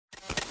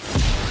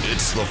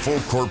It's the Full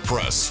Court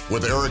Press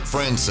with Eric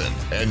Frandsen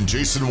and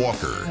Jason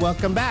Walker.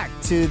 Welcome back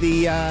to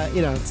the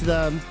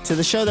to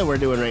the show that we're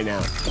doing right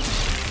now.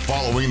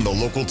 Following the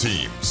local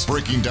teams,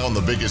 breaking down the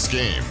biggest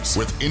games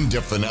with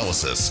in-depth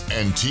analysis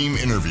and team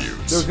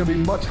interviews. There's going to be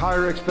much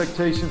higher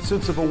expectations,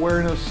 sense of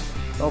awareness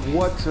of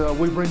what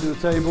we bring to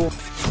the table.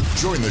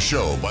 Join the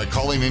show by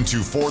calling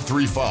into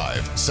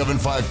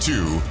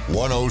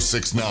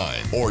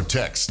 435-752-1069 or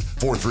text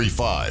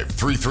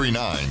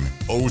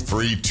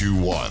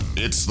 435-339-0321.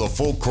 It's the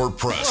Full Court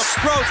Press.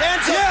 Rose,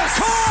 answer. Yes!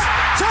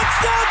 Caught!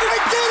 Touchdown!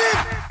 They did it!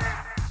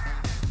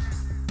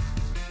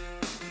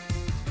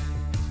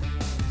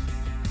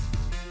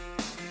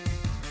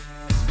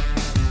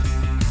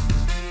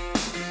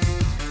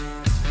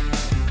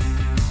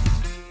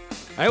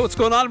 Hey, what's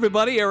going on,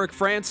 everybody? Eric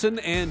Frandsen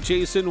and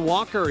Jason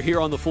Walker here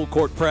on the Full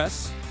Court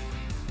Press.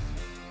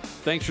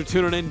 Thanks for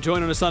tuning in and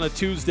joining us on a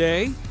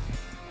Tuesday.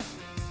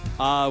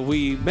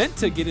 We meant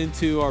to get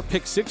into our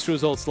Pick 6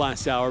 results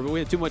last hour, but we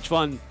had too much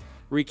fun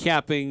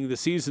recapping the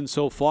season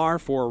so far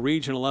for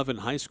Region 11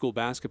 high school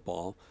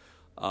basketball.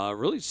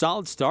 Really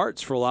solid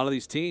starts for a lot of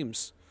these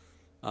teams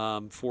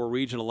for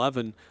Region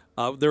 11.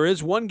 There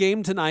is one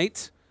game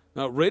tonight.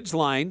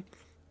 Ridgeline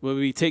will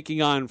be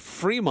taking on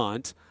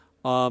Fremont.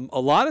 A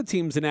lot of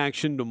teams in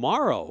action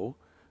tomorrow.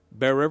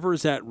 Bear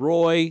River's at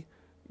Roy.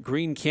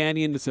 Green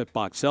Canyon is at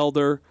Box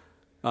Elder.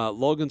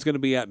 Logan's going to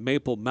be at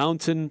Maple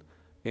Mountain.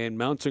 And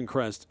Mountain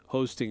Crest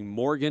hosting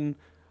Morgan.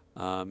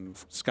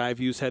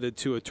 Skyview's headed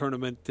to a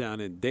tournament down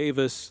in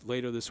Davis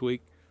later this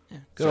week. Yeah,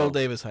 good old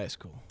Davis High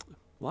School.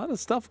 A lot of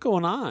stuff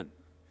going on.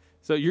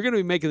 So you're going to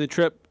be making the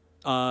trip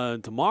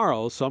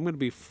tomorrow, so I'm going to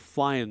be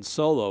flying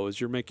solo as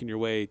you're making your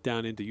way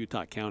down into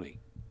Utah County.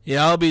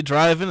 Yeah, I'll be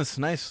driving. It's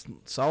a nice,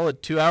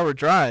 solid 2-hour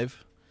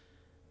drive.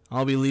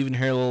 I'll be leaving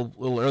here a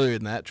little earlier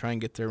than that, try and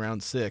get there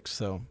around 6.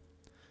 So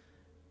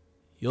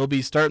you'll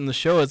be starting the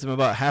show as I'm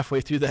about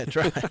halfway through that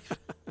drive.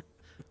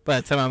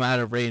 By the time I'm out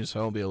of range, so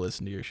I won't be able to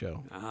listen to your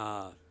show.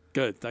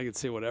 Good. I can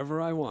say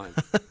whatever I want.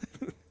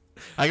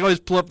 I can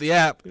always pull up the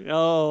app.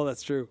 Oh,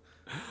 that's true.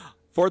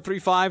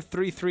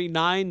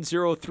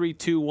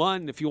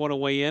 435-339-0321 if you want to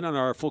weigh in on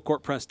our Full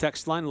Court Press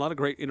text line. A lot of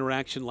great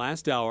interaction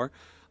last hour.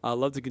 I'd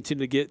love to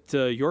continue to get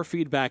your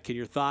feedback and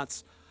your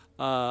thoughts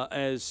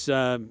as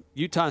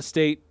Utah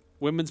State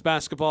women's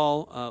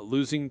basketball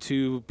losing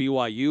to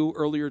BYU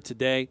earlier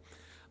today.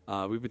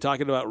 We've been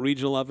talking about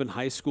Region 11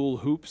 high school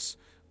hoops.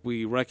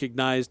 We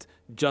recognized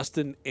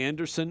Justin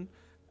Anderson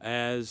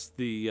as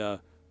the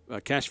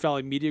Cache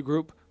Valley Media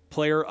Group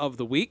Player of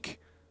the Week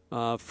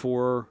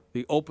for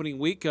the opening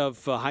week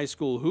of high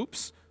school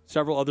hoops.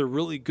 Several other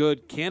really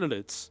good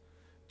candidates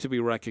to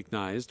be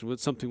recognized.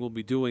 It's something we'll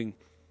be doing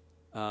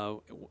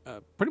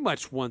pretty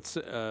much once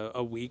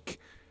a week.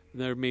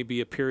 There may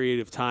be a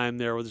period of time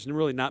there where there's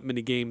really not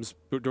many games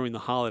during the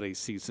holiday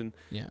season.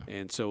 Yeah.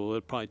 And so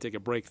we'll probably take a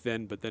break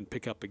then, but then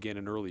pick up again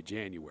in early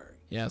January.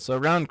 Yeah, so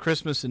around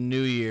Christmas and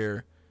New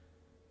Year,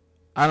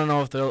 I don't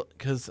know if they'll,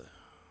 because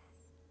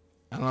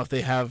I don't know if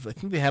they have, I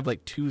think they have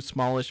like 2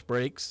 smallish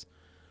breaks.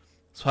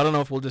 So I don't know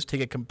if we'll just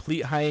take a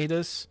complete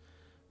hiatus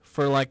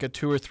for like a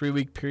 2 or 3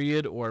 week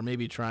period, or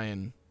maybe try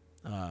and,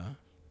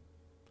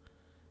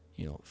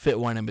 fit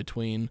one in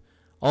between.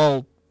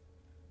 I'll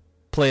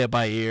play it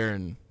by ear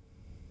and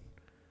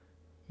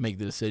make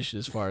the decision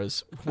as far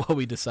as what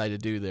we decide to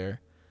do there.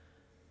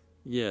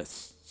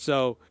 Yes.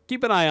 So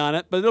keep an eye on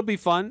it, but it'll be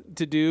fun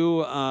to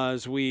do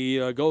as we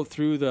go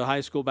through the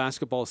high school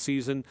basketball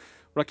season,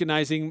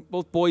 recognizing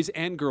both boys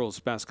and girls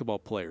basketball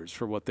players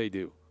for what they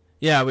do.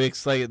 Yeah,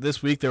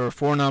 this week there were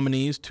 4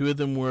 nominees. 2 of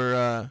them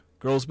were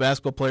girls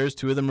basketball players,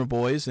 2 of them were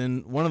boys,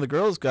 and one of the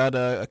girls got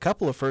a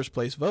couple of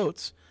first-place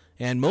votes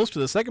and most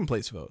of the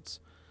second-place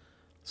votes.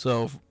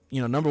 So,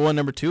 number 1,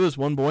 number 2 is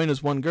one boy and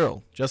is one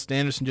girl. Justin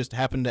Anderson just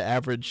happened to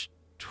average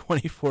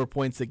 24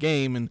 points a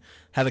game and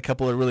had a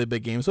couple of really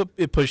big games. So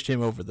it pushed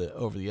him over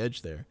the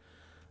edge there,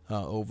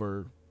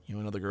 over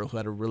another girl who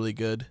had a really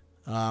good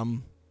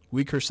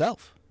week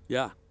herself.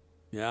 Yeah,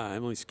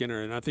 Emily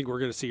Skinner, and I think we're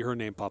going to see her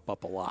name pop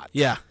up a lot.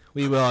 Yeah,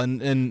 we will,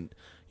 and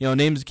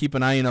names to keep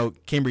an eye.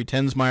 Cambry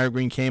Tensmeyer,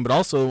 Green Cane, but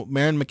also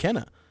Marin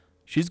McKenna.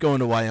 She's going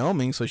to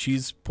Wyoming, so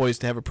she's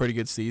poised to have a pretty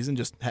good season.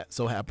 Just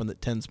so happened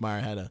that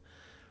Tensmeyer had a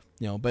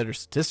better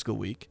statistical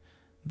week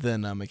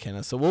than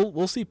McKenna. So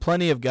we'll see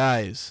plenty of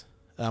guys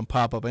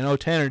pop up. I know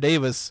Tanner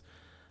Davis,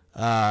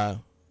 didn't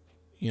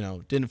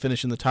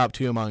finish in the top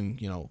 2 among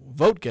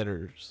vote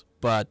getters,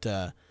 but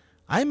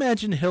I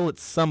imagine he'll at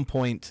some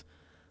point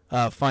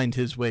find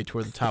his way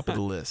toward the top of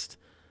the list.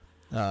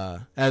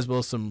 As well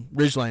as some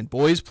Ridgeline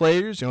boys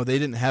players. They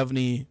didn't have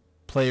any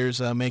players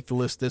make the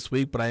list this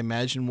week, but I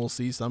imagine we'll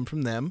see some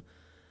from them.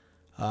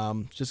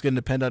 It's just going to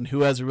depend on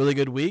who has a really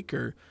good week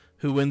or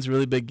who wins a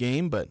really big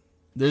game, but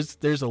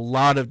there's a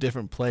lot of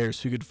different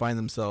players who could find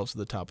themselves at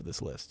the top of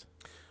this list.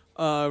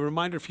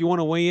 Reminder, if you want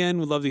to weigh in,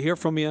 we'd love to hear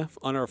from you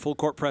on our Full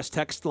Court Press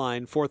text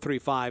line,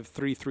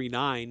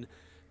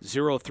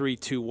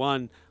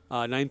 435-339-0321,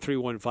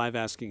 9315,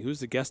 asking who's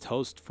the guest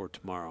host for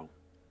tomorrow.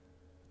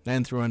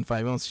 And throw in 5.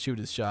 He wants to shoot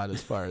his shot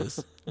as far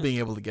as being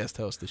able to guest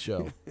host the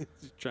show.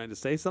 Trying to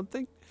say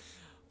something?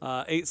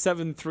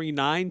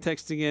 8739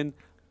 texting in,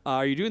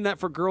 are you doing that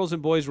for girls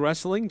and boys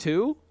wrestling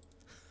too?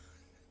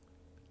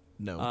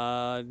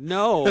 No.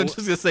 No. I'm just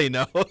going to say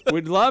no.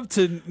 We'd love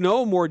to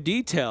know more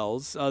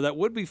details. That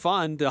would be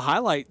fun to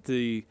highlight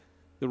the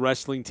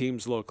wrestling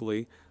teams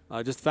locally.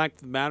 Just the fact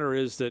of the matter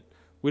is that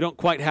we don't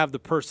quite have the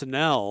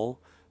personnel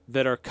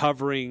that are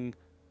covering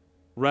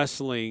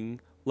wrestling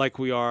like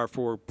we are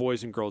for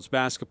boys and girls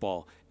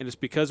basketball. And it's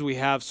because we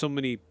have so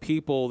many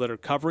people that are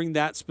covering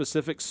that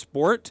specific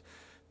sport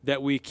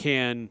that we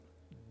can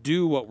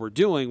do what we're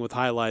doing with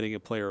highlighting a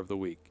player of the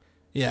week.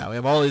 Yeah, we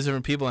have all these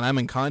different people, and I'm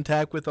in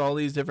contact with all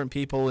these different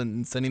people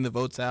and sending the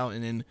votes out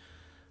and in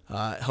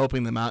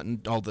helping them out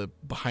and all the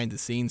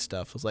behind-the-scenes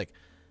stuff. It's like,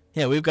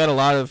 yeah, we've got a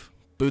lot of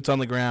boots on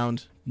the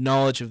ground,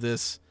 knowledge of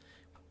this.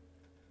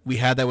 We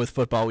had that with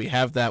football. We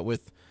have that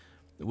with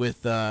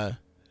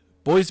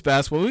boys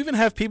basketball. We even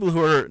have people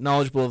who are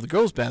knowledgeable of the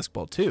girls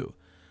basketball too.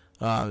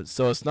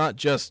 So it's not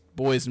just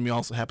boys, and we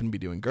also happen to be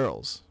doing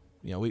girls.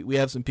 You know, we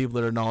have some people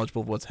that are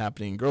knowledgeable of what's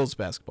happening in girls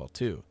basketball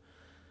too.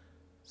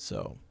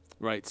 So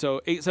right.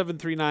 So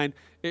 8739,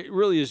 it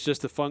really is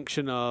just a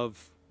function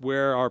of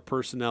where our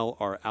personnel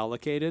are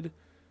allocated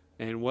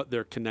and what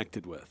they're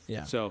connected with.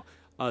 Yeah. So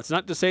it's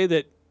not to say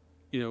that,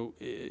 you know,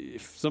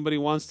 if somebody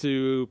wants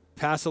to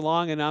pass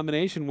along a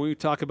nomination, we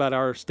talk about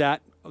our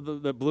stat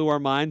that blew our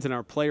minds and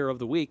our player of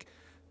the week.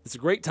 It's a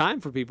great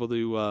time for people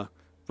to,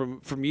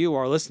 from you,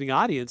 our listening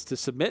audience, to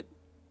submit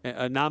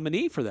a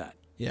nominee for that.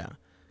 Yeah.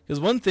 Because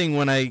one thing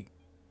when I,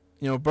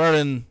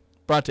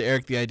 brought to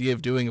Eric the idea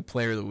of doing a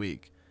player of the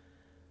week,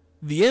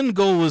 the end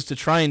goal was to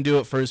try and do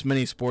it for as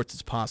many sports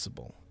as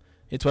possible.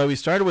 It's why we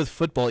started with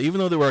football, even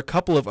though there were a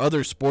couple of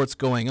other sports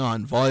going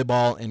on,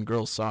 volleyball and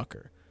girls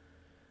soccer.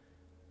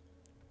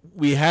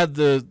 We had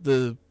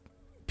the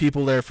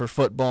people there for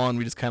football, and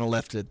we just kind of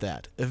left it at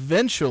that.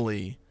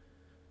 Eventually,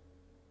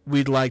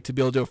 we'd like to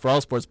be able to do it for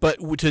all sports, but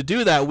to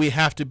do that, we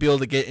have to be able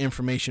to get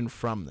information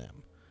from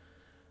them.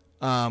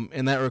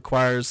 And that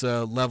requires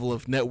a level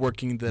of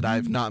networking that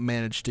I've not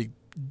managed to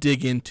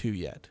dig into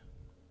yet.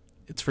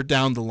 It's for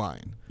down the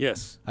line.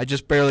 Yes. I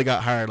just barely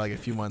got hired like a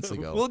few months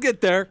ago. We'll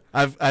get there.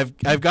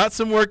 I've got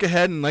some work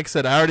ahead, and like I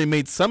said, I already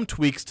made some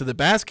tweaks to the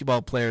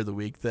basketball player of the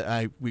week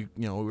that we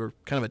were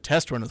kind of a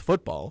test run with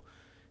football.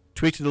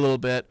 Tweaked it a little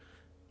bit.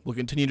 We'll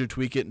continue to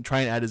tweak it and try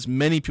and add as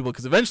many people,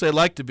 because eventually I'd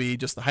like to be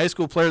just the high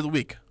school player of the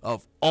week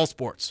of all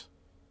sports.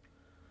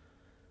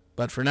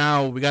 But for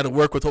now, we got to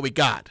work with what we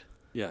got.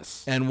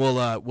 Yes. And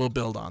we'll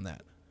build on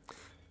that.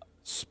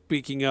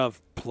 Speaking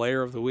of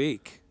player of the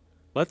week,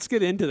 let's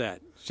get into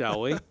that,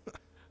 shall we?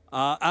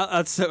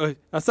 Outside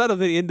of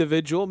the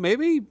individual,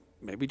 maybe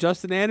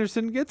Justin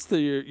Anderson gets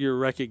your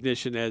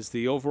recognition as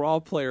the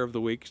overall player of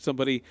the week,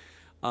 somebody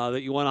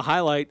that you want to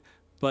highlight.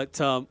 But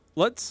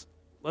let's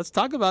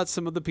talk about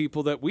some of the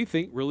people that we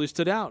think really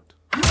stood out.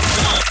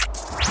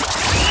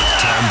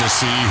 Time to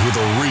see who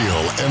the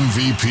real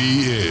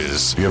MVP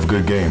is. If you have a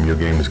good game, your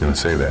game is going to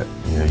say that.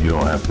 You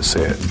don't have to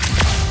say it.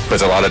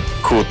 Puts a lot of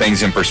cool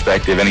things in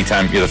perspective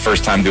anytime you're the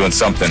first time doing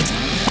something.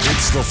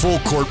 It's the Full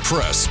Court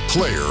Press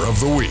Player of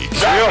the Week.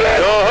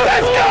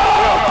 Let's go!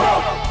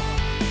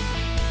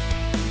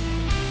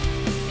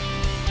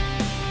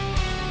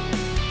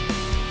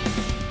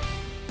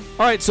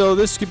 All right, so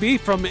this could be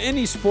from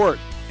any sport,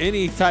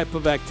 any type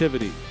of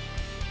activity.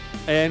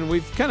 And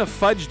we've kind of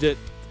fudged it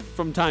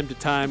from time to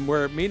time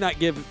where it may not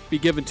be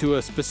given to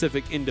a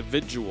specific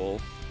individual.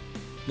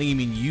 I think you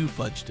mean you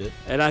fudged it.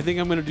 And I think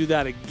I'm going to do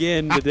that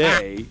again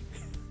today.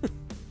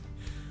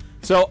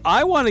 So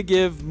I want to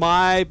give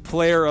my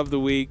player of the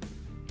week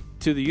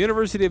to the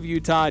University of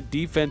Utah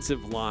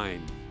defensive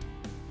line.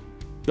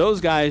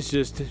 Those guys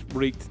just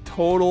wreaked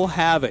total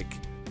havoc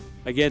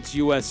against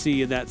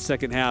USC in that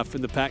second half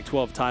in the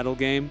Pac-12 title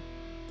game.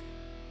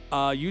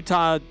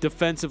 Utah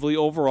defensively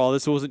overall,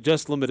 this wasn't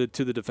just limited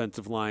to the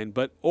defensive line,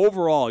 but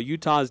overall,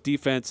 Utah's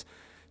defense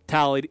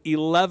tallied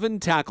 11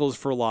 tackles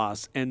for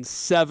loss and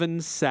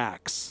 7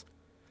 sacks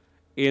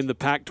in the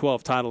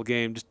Pac-12 title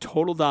game. Just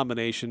total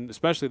domination,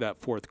 especially that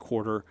fourth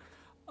quarter.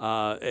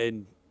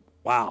 And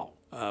wow,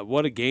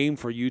 what a game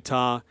for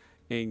Utah,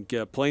 and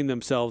playing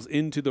themselves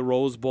into the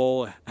Rose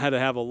Bowl. Had to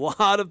have a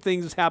lot of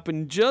things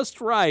happen just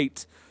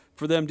right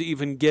for them to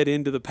even get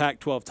into the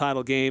Pac-12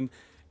 title game.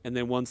 And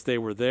then once they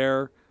were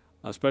there,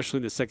 especially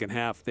in the second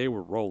half, they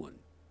were rolling.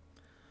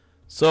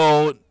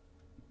 So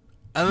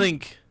I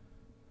think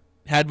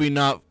had we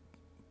not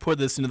put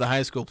this into the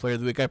high school player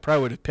of the week, I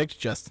probably would have picked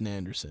Justin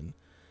Anderson.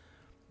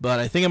 But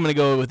I think I'm going to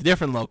go with a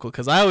different local,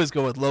 because I always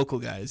go with local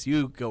guys.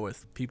 You go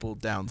with people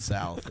down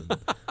south and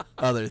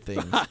other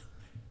things.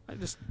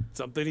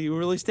 Something he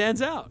really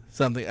stands out.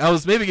 Something. I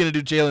was maybe going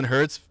to do Jalen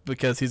Hurts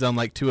because he's on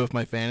like 2 of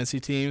my fantasy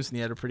teams and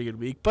he had a pretty good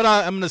week. But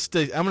I'm going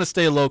to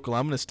stay local.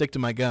 I'm going to stick to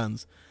my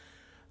guns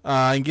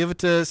and give it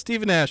to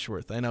Stephen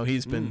Ashworth. I know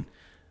he's been,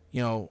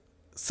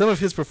 some of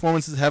his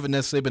performances haven't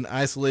necessarily been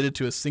isolated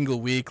to a single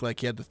week.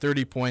 Like he had the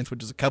 30 points,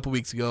 which was a couple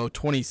weeks ago,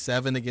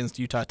 27 against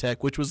Utah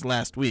Tech, which was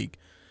last week.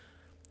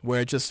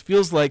 where it just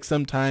feels like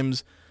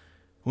sometimes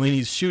when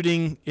he's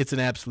shooting, it's an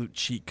absolute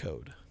cheat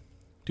code.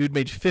 Dude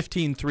made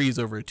 15 threes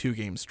over a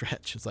 2-game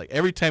stretch. It's like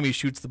every time he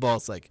shoots the ball,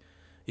 it's like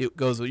it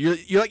goes.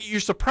 You're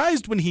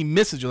surprised when he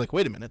misses. You're like,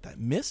 wait a minute, that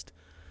missed?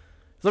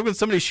 It's like when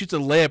somebody shoots a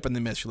layup and they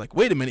miss. You're like,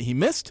 wait a minute, he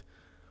missed?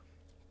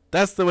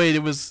 That's the way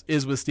it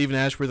is with Stephen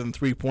Ashworth and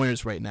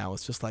 3-pointers right now.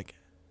 It's just like,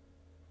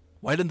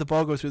 why didn't the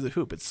ball go through the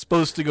hoop? It's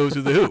supposed to go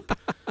through the hoop.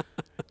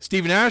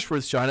 Stephen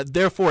Ashworth shot it,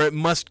 therefore it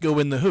must go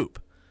in the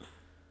hoop.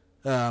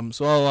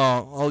 So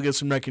I'll give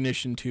some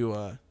recognition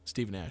to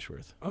Stephen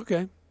Ashworth.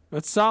 Okay,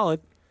 that's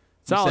solid.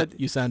 Solid.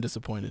 You sound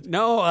disappointed.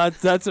 No,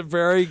 that's a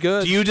very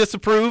good. Do you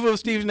disapprove of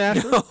Stephen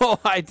Ashworth? No,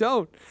 I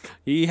don't.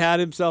 He had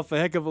himself a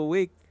heck of a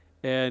week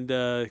and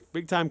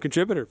big-time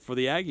contributor for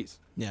the Aggies.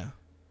 Yeah.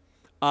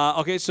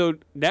 Okay, so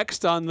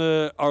next on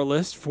our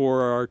list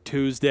for our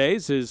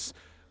Tuesdays is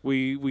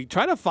we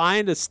try to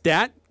find a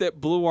stat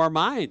that blew our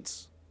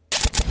minds.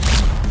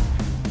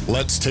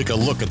 Let's take a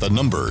look at the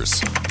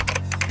numbers.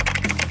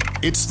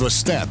 It's the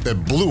stat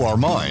that blew our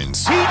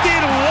minds. He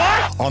did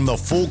what? On the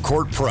Full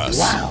Court Press.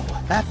 Wow,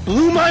 that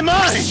blew my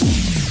mind.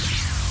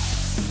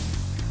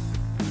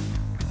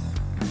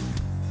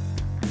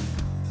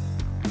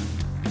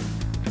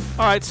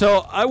 All right,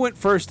 so I went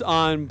first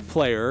on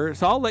player,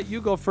 so I'll let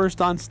you go first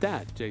on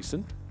stat,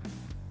 Jason.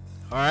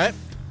 All right.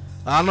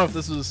 I don't know if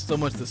this was so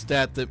much the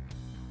stat that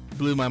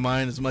blew my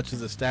mind as much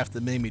as the stat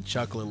that made me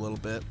chuckle a little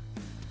bit.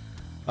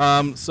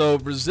 So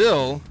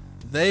Brazil,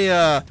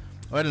 I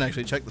didn't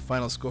actually check the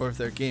final score of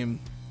their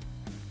game,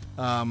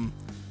 but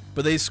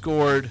they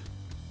scored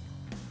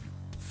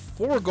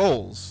 4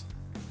 goals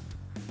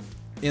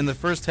in the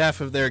first half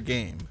of their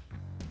game.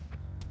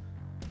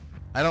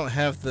 I don't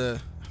have I'm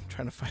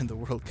trying to find the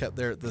World Cup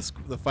there,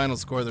 the final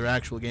score of their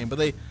actual game, but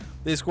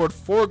they scored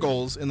 4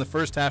 goals in the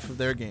first half of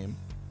their game.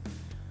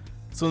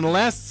 So in the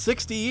last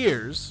 60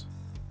 years,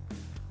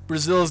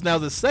 Brazil is now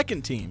the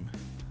second team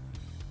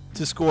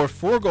to score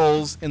 4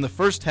 goals in the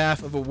first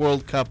half of a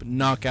World Cup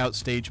knockout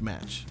stage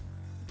match.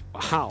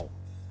 Wow.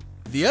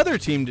 The other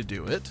team to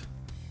do it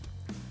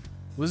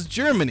was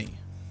Germany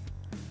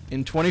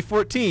in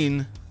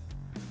 2014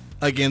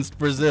 against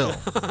Brazil.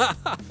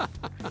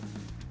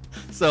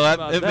 So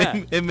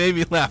it made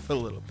me laugh a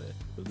little bit.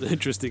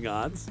 Interesting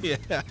odds.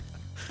 Yeah.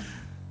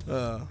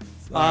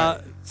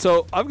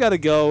 So I've got to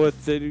go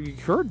with you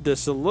heard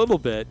this a little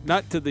bit,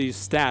 not to these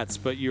stats,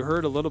 but you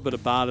heard a little bit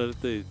about it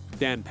at the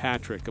Dan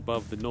Patrick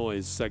Above the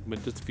Noise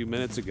segment just a few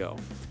minutes ago.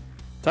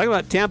 Talking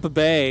about Tampa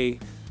Bay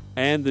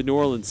and the New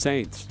Orleans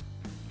Saints.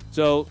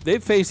 So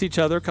they've faced each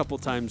other a couple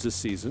times this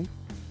season.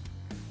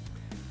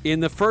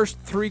 In the first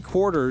 3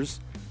 quarters,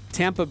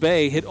 Tampa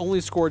Bay had only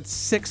scored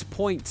 6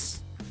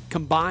 points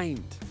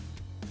combined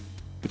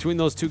between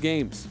those 2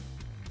 games.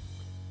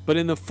 But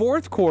in the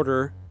fourth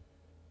quarter,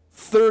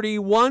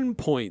 31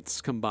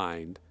 points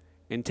combined,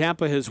 and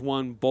Tampa has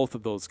won both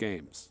of those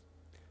games.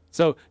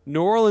 So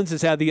New Orleans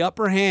has had the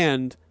upper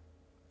hand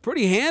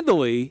pretty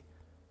handily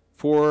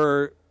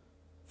for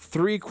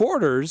 3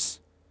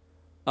 quarters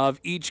of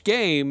each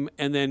game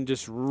and then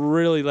just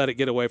really let it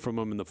get away from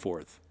them in the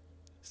fourth.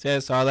 See, I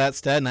saw that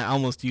stat and I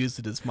almost used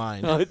it as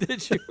mine. Oh,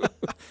 did you?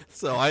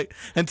 So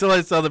until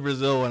I saw the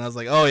Brazil one, I was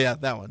like, oh yeah,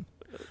 that one.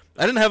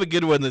 I didn't have a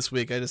good one this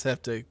week. I just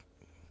have to,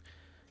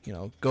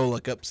 go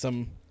look up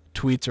some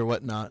tweets or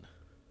whatnot.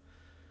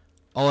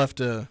 I'll have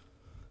to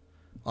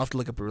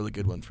look up a really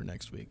good one for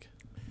next week.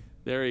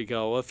 There you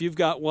go. Well, if you've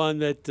got one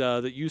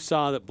that you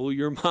saw that blew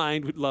your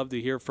mind, we'd love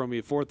to hear from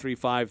you.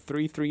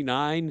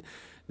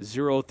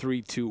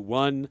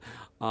 435-339-0321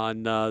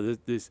 on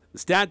the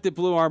stat that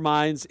blew our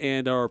minds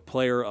and our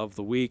player of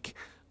the week.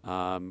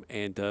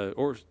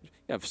 Or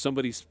if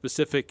somebody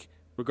specific,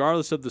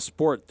 regardless of the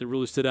sport, that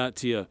really stood out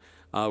to you,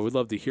 we'd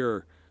love to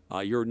hear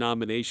your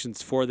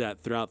nominations for that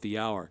throughout the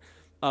hour.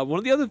 One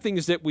of the other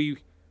things that we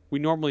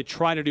normally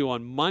try to do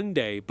on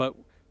Monday, but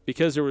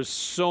because there was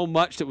so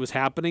much that was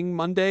happening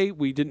Monday,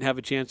 we didn't have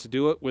a chance to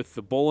do it with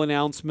the bowl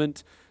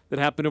announcement that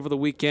happened over the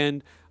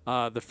weekend,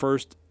 the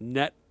first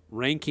net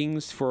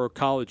rankings for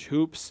college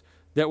hoops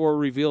that were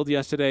revealed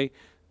yesterday.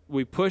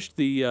 We pushed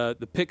the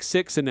Pick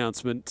 6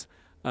 announcement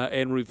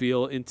and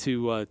reveal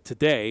into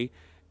today.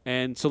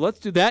 And so let's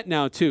do that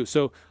now, too.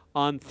 So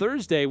on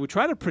Thursday, we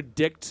try to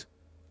predict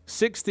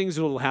 6 things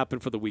that will happen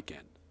for the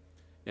weekend.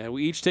 And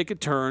we each take a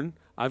turn.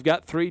 I've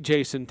got 3.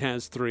 Jason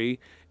has 3.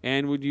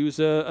 And we'd use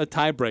a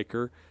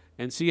tiebreaker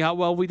and see how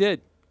well we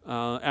did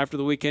after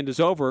the weekend is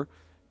over,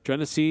 trying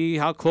to see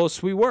how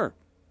close we were.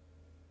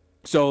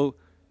 So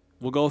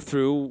we'll go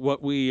through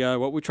what we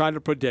try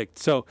to predict.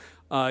 So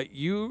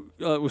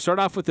we'll start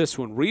off with this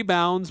one.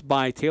 Rebounds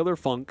by Taylor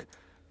Funk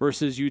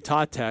versus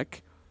Utah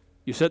Tech.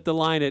 You set the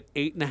line at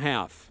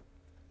 8.5.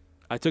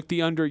 I took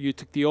the under. You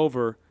took the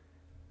over.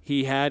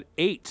 He had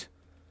 8.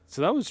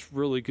 So that was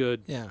really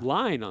good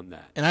line on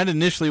that. And I'd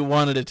initially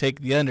wanted to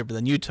take the under, but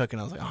then you took it,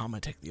 and I was like, I'm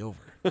going to take the over.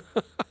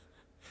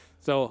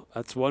 So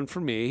that's one for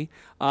me.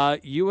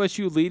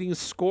 USU leading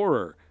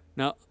scorer.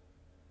 Now,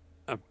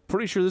 I'm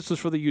pretty sure this was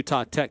for the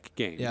Utah Tech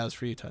game. Yeah, it was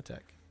for Utah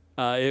Tech.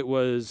 It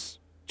was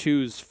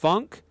choose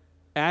Funk,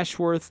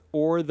 Ashworth,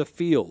 or the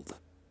field.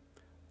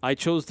 I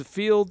chose the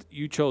field.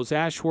 You chose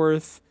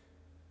Ashworth.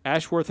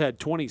 Ashworth had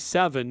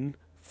 27.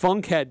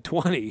 Funk had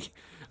 20.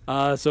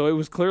 So it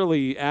was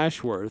clearly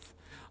Ashworth.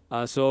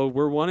 So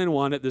we're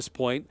 1-1 at this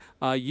point.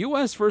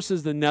 U.S.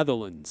 versus the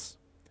Netherlands.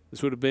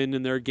 This would have been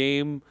in their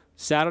game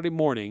Saturday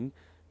morning.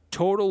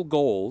 Total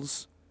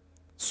goals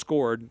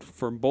scored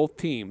from both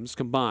teams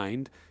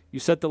combined. You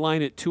set the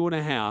line at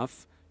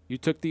 2.5. You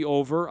took the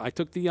over. I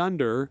took the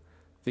under,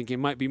 thinking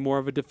it might be more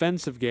of a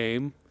defensive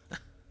game.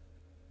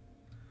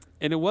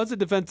 And it was a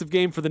defensive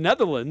game for the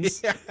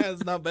Netherlands. Yeah,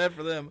 it's not bad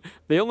for them.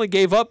 They only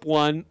gave up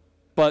 1,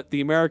 but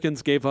the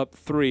Americans gave up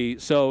 3,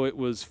 so it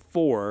was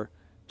 4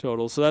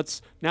 total. So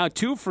that's now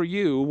 2 for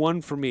you,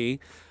 1 for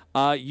me.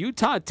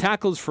 Utah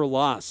tackles for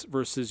loss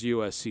versus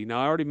USC.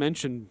 Now, I already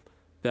mentioned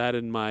that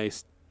in my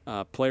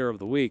player of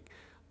the week,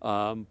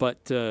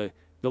 but the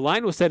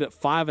line was set at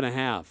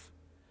 5.5.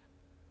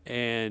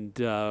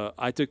 And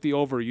I took the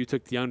over, you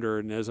took the under,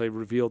 and as I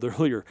revealed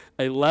earlier,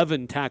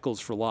 11 tackles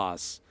for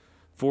loss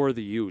for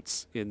the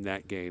Utes in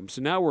that game. So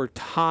now we're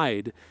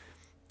tied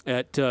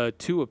at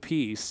 2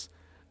 apiece.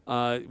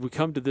 We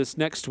come to this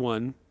next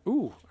one.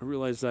 Ooh, I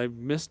realized I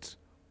missed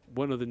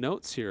one of the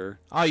notes here.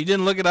 Oh, you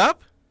didn't look it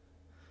up?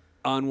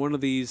 On one of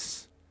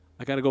these,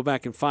 I got to go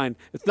back and find.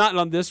 It's not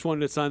on this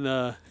one. It's on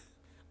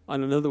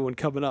another one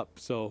coming up.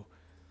 So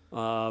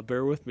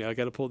bear with me. I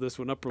got to pull this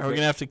one up. Are we going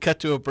to have to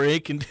cut to a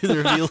break and do the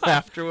reveal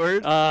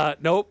afterward?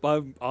 Nope.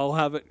 I'll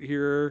have it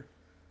here.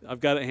 I've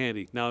got it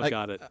handy. Now I've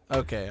got it.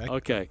 Okay.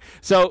 Okay.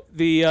 So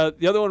the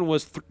other one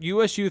was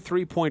USU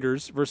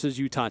 3-pointers versus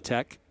Utah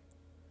Tech.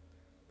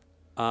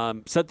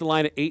 Set the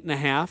line at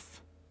 8.5.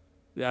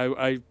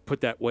 I put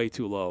that way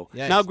too low.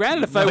 Yes. Now,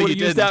 granted, if I would have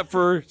used that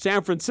for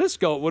San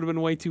Francisco, it would have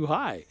been way too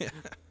high.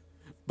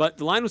 But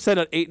the line was set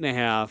at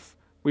 8.5.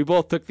 We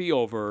both took the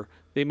over.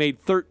 They made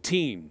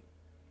 13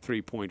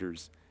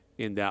 3-pointers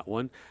in that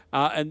one.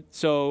 And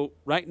so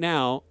right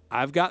now,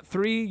 I've got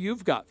 3.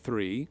 You've got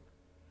 3.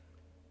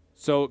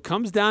 So it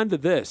comes down to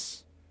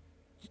this.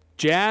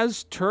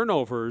 Jazz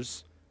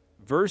turnovers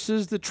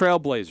versus the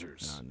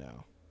Trailblazers. Oh,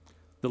 no.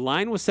 The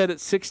line was set at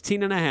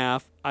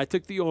 16.5. I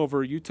took the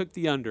over. You took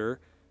the under.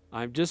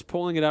 I'm just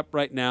pulling it up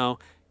right now.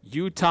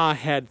 Utah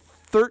had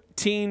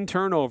 13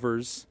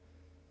 turnovers.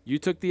 You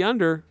took the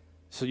under,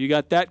 so you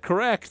got that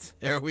correct.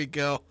 There we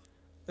go.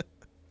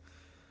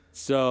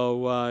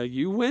 So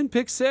you win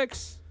pick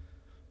 6.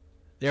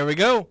 There we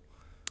go.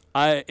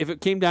 If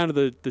it came down to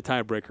the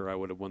tiebreaker, I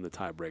would have won the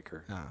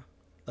tiebreaker.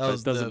 That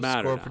was doesn't the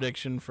matter score now.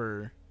 prediction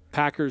for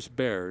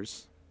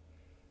Packers-Bears.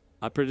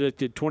 I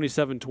predicted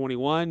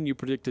 27-21. You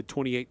predicted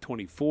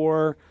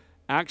 28-24.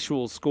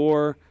 Actual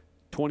score,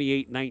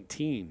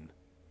 28-19.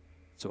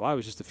 So I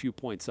was just a few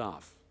points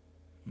off.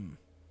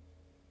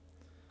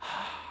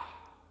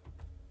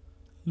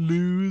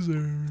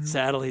 loser.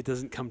 Sadly, it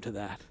doesn't come to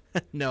that.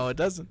 No, it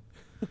doesn't.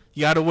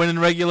 You got to win in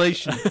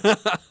regulation.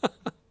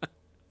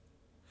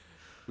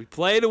 We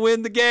play to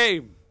win the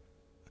game.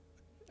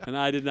 And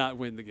I did not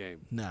win the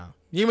game. No.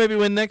 You maybe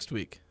win next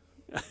week.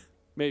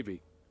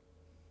 Maybe.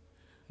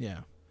 Yeah.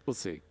 We'll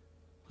see.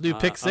 We'll do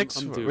pick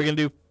 6. We're going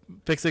to do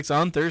pick 6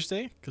 on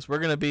Thursday because we're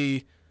going to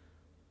be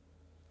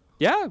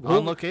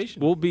on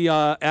location. We'll be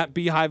at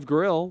Beehive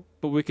Grill,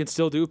 but we can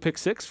still do pick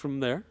 6 from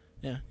there.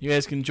 Yeah. You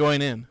guys can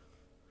join in.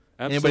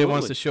 Absolutely. Anybody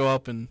wants to show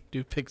up and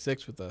do pick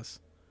 6 with us.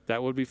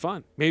 That would be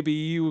fun. Maybe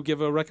you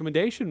give a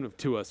recommendation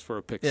to us for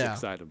a pick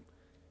 6 item.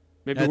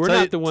 Maybe Yeah, we're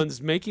not the ones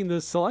making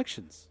the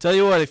selections. Tell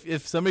you what,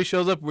 if somebody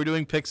shows up, we're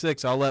doing pick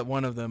 6, I'll let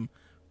one of them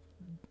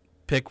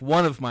pick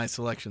one of my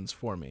selections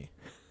for me.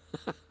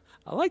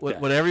 I like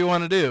that. Whatever you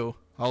want to do,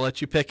 I'll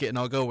let you pick it and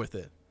I'll go with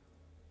it.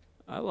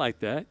 I like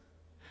that.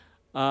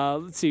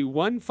 Let's see,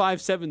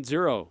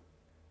 1570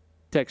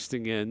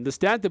 texting in. The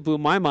stat that blew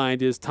my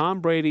mind is Tom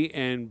Brady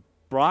and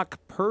Brock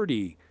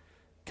Purdy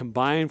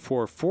combined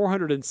for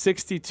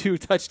 462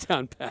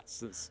 touchdown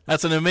passes.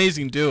 That's an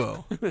amazing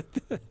duo.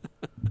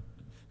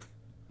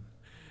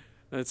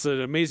 That's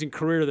an amazing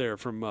career there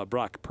from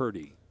Brock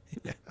Purdy.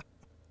 Yeah.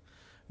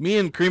 Me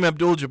and Kareem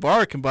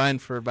Abdul-Jabbar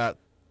combined for about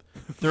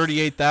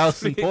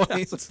 38,000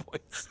 points.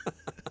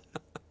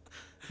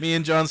 Me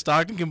and John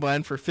Stockton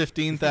combined for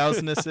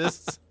 15,000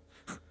 assists.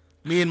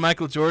 Me and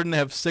Michael Jordan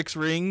have 6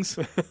 rings.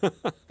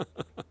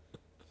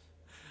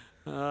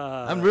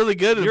 I'm really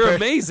good. You're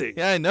amazing.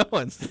 Yeah, I know.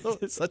 I'm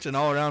such an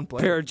all-around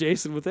player. Pair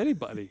Jason with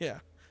anybody. Yeah,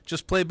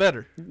 just play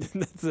better.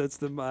 that's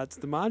the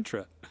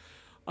mantra.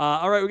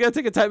 All right, we got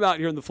to take a timeout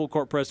here in the Full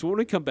Court Press. When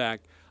we come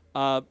back,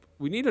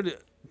 we need to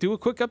do a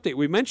quick update.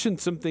 We mentioned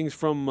some things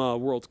from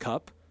World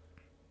Cup,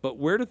 but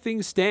where do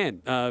things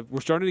stand?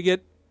 We're starting to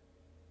get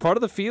part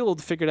of the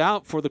field figured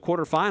out for the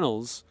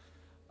quarterfinals.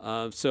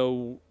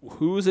 So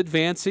who's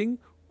advancing?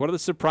 What are the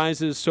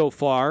surprises so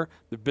far?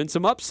 There have been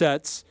some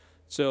upsets.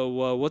 So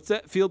what's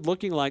that field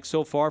looking like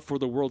so far for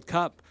the World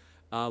Cup?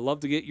 Love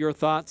to get your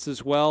thoughts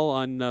as well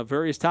on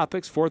various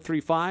topics.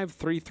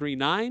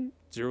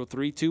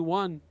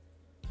 435-339-0321.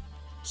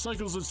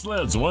 Cycles and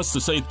Sleds wants to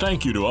say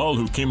thank you to all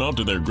who came out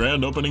to their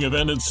grand opening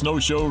event at Snow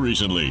Show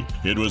recently.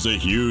 It was a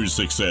huge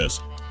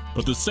success.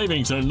 But the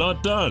savings are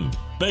not done.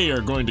 They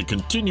are going to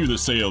continue the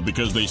sale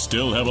because they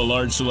still have a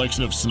large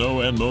selection of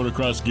snow and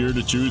motocross gear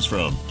to choose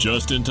from,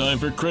 just in time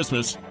for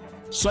Christmas.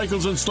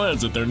 Cycles and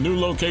Sleds at their new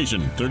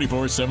location,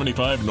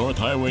 3475 North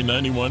Highway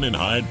 91 in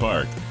Hyde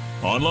Park.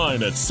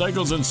 Online at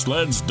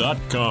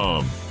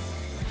cyclesandsleds.com.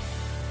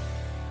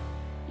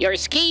 Your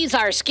skis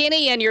are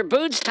skinny and your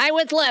boots tie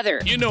with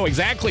leather. You know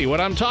exactly what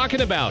I'm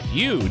talking about.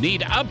 You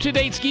need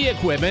up-to-date ski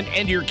equipment,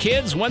 and your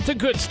kids want the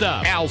good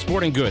stuff. Al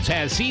Sporting Goods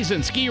has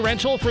season ski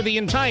rental for the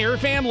entire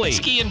family.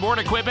 Ski and board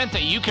equipment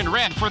that you can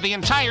rent for the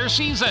entire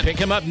season. Pick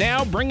them up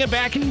now, bring them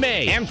back in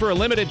May. And for a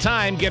limited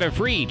time, get a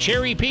free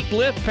Cherry Peak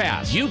Lift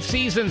Pass. Youth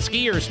season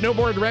ski or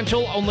snowboard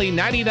rental, only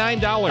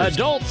 $99.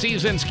 Adult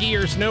season ski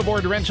or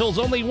snowboard rentals,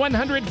 only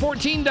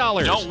 $114.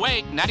 Don't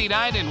wait.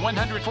 $99 and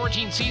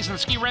 $114 season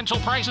ski rental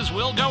prices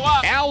will go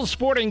up. Al's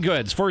Sporting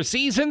Goods for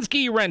season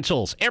ski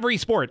rentals. Every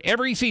sport,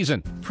 every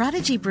season.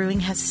 Prodigy Brewing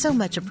has so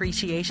much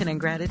appreciation and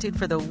gratitude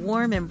for the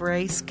warm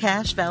embrace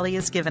Cache Valley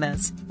has given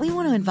us. We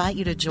want to invite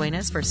you to join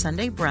us for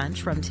Sunday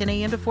brunch from 10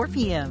 a.m. to 4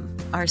 p.m.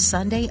 Our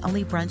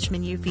Sunday-only brunch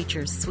menu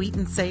features sweet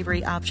and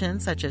savory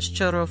options such as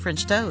churro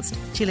French toast,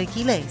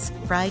 chilaquiles,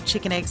 fried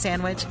chicken egg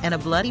sandwich, and a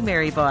Bloody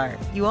Mary bar.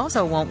 You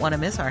also won't want to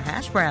miss our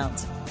hash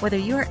browns. Whether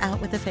you're out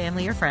with the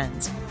family or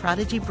friends,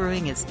 Prodigy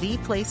Brewing is the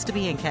place to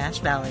be in Cache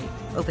Valley.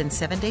 Open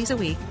 7 days a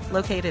week,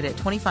 located at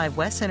 25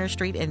 West Center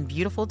Street in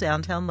beautiful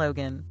downtown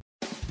Logan.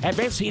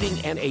 Advanced Heating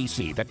and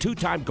AC, the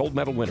two-time gold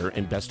medal winner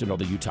in Best in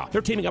Northern Utah. They're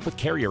teaming up with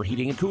Carrier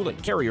Heating and Cooling.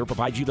 Carrier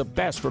provides you the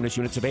best furnace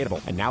units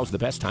available, and now's the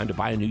best time to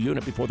buy a new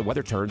unit before the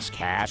weather turns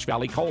Cache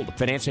Valley cold.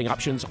 Financing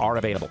options are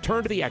available.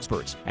 Turn to the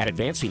experts at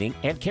Advanced Heating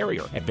and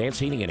Carrier.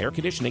 Advanced Heating and Air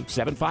Conditioning,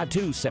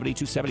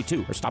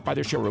 752-7272, or stop by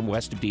their showroom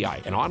west of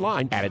DI and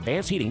online at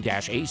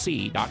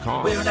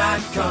advancedheating-ac.com. We're not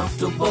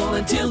comfortable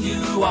until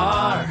you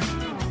are.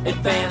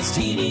 Advanced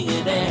Heating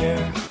and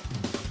Air.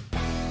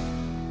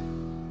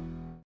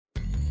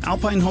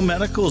 Alpine Home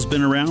Medical has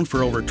been around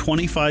for over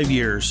 25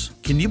 years.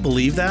 Can you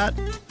believe that?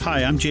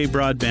 Hi, I'm Jay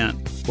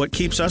Broadbent. What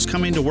keeps us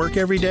coming to work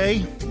every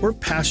day? We're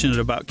passionate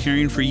about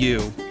caring for you.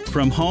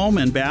 From home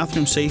and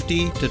bathroom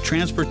safety to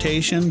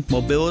transportation,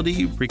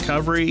 mobility,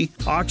 recovery,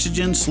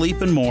 oxygen, sleep,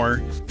 and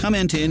more, come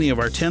into any of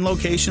our 10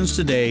 locations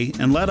today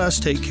and let us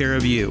take care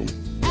of you.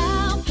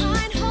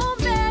 Alpine Home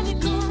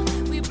Medical,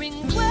 we bring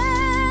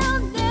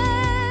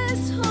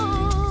wellness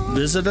home.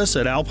 Visit us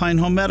at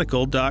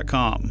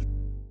alpinehomemedical.com.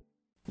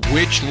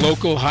 Which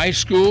local high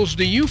schools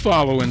do you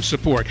follow and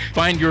support?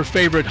 Find your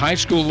favorite high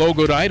school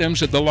logoed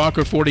items at the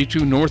Locker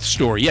 42 North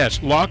store.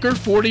 Yes, Locker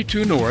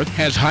 42 North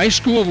has high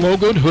school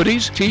logoed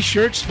hoodies,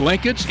 t-shirts,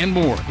 blankets, and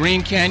more.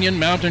 Green Canyon,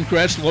 Mountain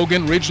Crest,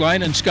 Logan,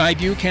 Ridgeline, and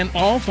Skyview can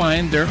all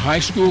find their high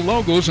school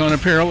logos on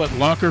apparel at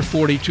Locker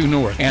 42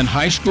 North. And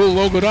high school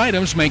logoed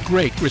items make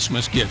great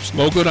Christmas gifts.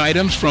 Logoed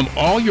items from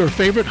all your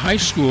favorite high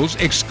schools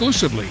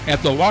exclusively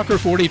at the Locker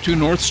 42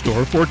 North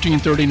store,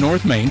 1430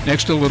 North Main,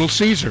 next to Little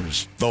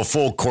Caesars. The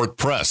Full Court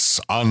Press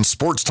on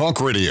Sports Talk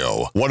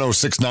Radio,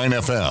 106.9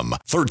 FM,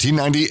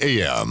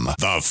 1390 AM.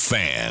 The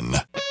Fan.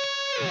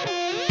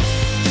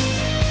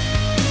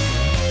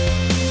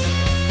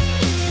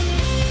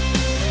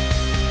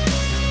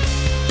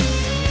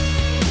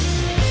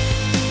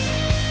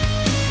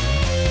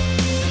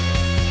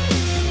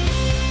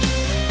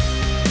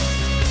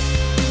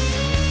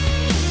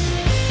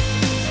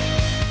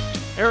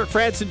 Eric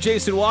Frandsen,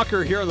 Jason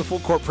Walker here on the Full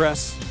Court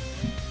Press.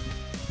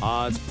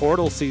 It's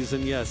portal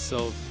season, yes,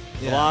 so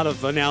a lot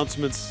of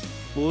announcements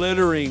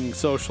littering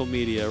social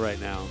media right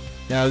now.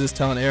 Yeah, I was just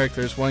telling Eric,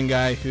 there's one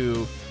guy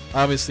who,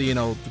 obviously,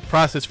 the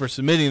process for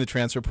submitting the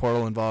transfer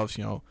portal involves,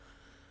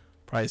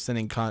 probably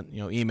sending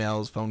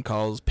emails, phone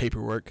calls,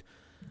 paperwork.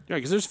 Yeah,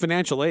 because there's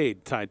financial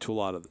aid tied to a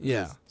lot of this.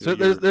 Yeah, so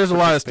there's a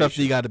lot of stuff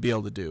that you got to be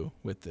able to do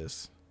with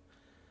this.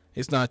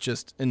 It's not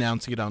just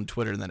announcing it on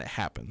Twitter and then it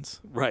happens.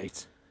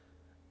 Right.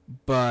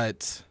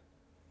 But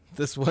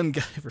this one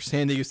guy for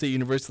San Diego State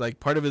University,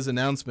 part of his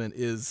announcement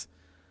is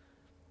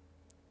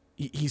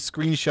he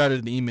screenshotted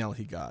an email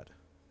he got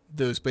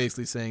that was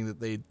basically saying that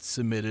they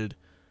submitted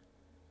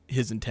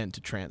his intent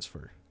to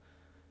transfer.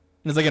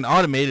 And it's like an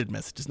automated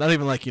message. It's not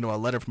even like, a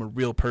letter from a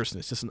real person.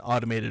 It's just an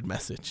automated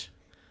message.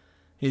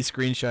 He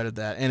screenshotted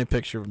that and a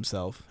picture of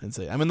himself and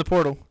say, "I'm in the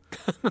portal."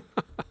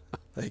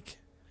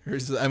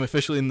 I'm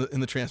officially in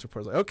the transfer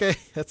portal. Okay,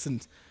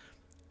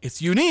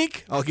 it's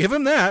unique. I'll give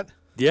him that.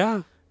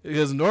 Yeah.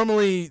 Because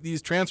normally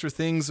these transfer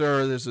things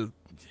there's a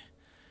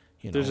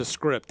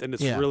script, and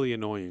it's really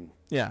annoying.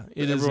 Yeah,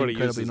 it is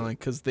incredibly annoying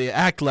because they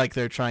act like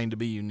they're trying to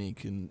be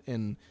unique,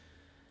 and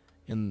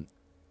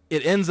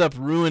it ends up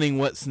ruining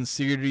what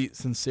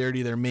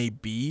sincerity there may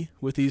be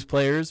with these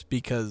players.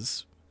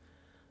 Because,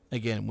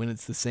 again, when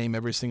it's the same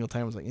every single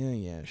time, it's like,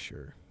 yeah,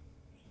 sure,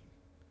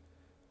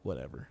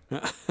 whatever.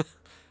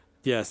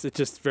 Yes, it's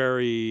just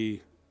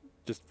very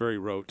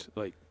rote.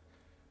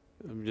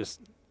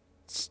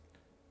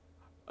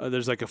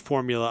 There's like a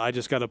formula. I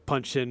just got to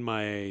punch in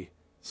my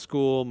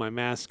school, my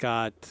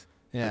mascot,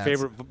 my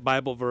favorite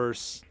Bible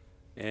verse,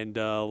 and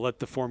let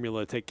the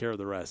formula take care of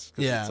the rest.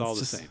 Yeah, it's all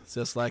the same. It's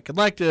just like, I'd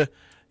like to,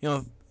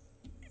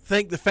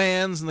 thank the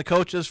fans and the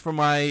coaches for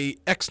my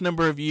X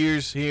number of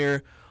years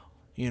here.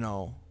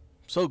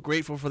 So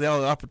grateful for all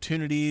the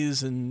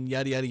opportunities and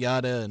yada, yada,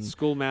 yada. And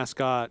school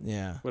mascot,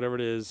 whatever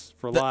it is,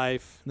 for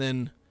life.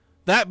 Then,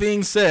 that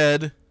being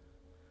said,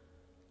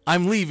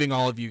 I'm leaving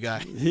all of you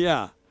guys.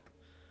 Yeah.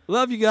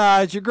 Love you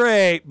guys. You're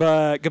great,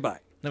 but goodbye.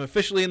 I'm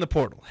officially in the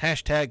portal.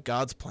 #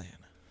 God's plan.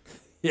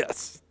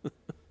 Yes.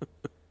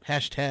 #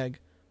 Isaiah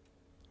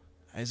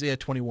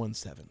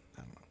 21:7.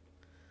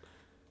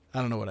 I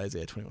don't know what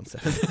Isaiah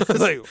 21:7 is.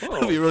 Like,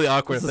 it'll be really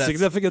awkward. What's the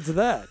significance of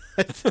that?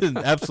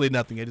 Absolutely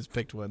nothing. I just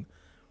picked one.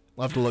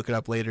 I'll have to look it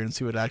up later and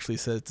see what it actually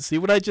says to see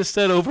what I just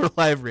said over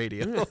live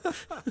radio.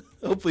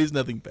 Hopefully it's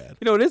nothing bad.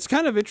 It's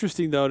kind of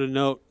interesting, though, to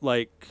note,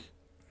 like,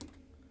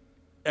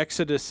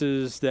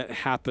 exoduses that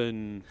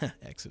happen.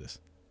 Exodus.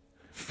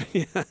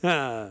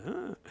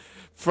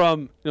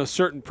 From,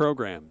 certain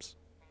programs.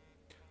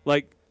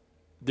 Like,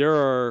 there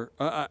are,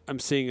 I'm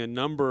seeing a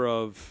number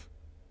of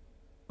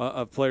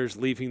players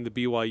leaving the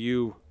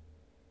BYU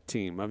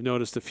team. I've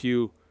noticed a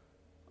few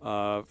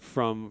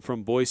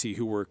from Boise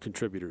who were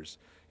contributors.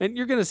 And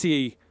you're going to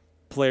see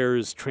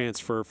players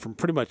transfer from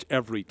pretty much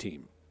every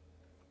team.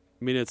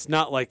 I mean, it's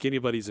not like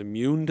anybody's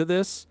immune to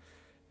this.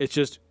 It's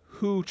just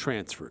who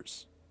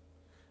transfers.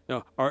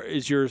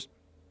 Is your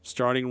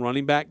starting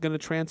running back going to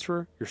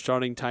transfer? Your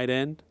starting tight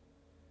end?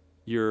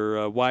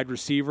 Your wide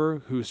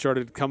receiver who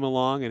started coming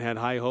along and had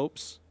high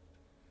hopes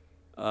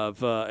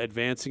of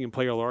advancing and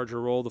play a larger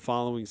role the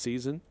following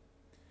season?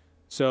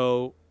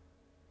 So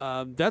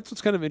that's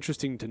what's kind of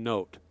interesting to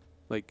note.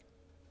 Like,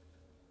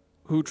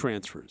 who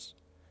transfers?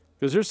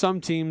 Because there's some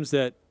teams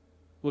that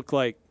look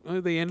like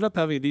they ended up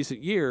having a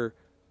decent year,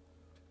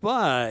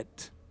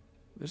 but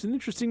there's an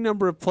interesting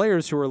number of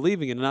players who are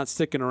leaving and not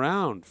sticking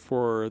around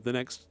for the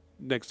next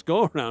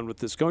go-around with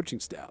this coaching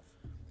staff.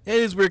 It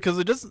is weird because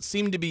there doesn't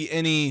seem to be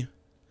any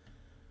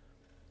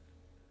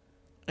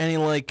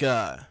like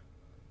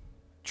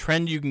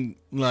trend you can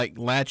like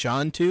latch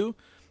on to.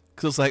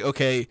 Because it's like,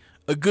 okay,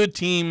 a good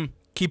team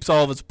keeps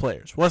all of its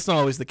players. Well, that's not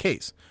always the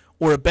case.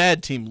 Or a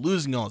bad team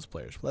losing all its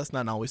players. Well, that's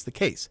not always the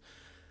case.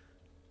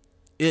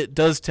 It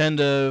does tend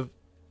to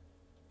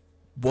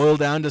boil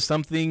down to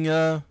something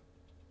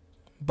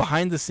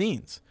behind the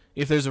scenes.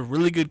 If there's a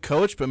really good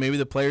coach, but maybe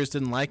the players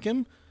didn't like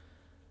him,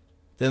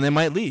 then they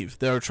might leave.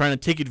 They're trying to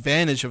take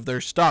advantage of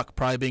their stock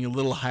probably being a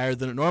little higher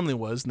than it normally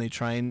was, and they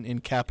try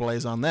and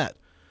capitalize on that.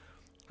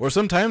 Or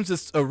sometimes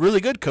it's a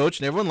really good coach,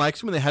 and everyone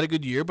likes him, and they had a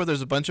good year, but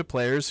there's a bunch of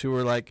players who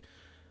are like,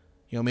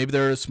 maybe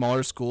they're at a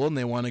smaller school, and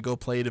they want to go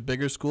play at a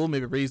bigger school,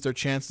 maybe raise their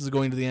chances of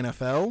going to the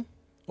NFL,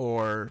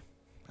 or,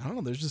 I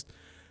don't know,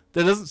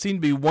 there doesn't seem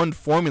to be one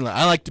formula.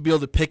 I like to be able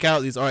to pick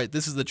out these, all right,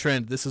 this is the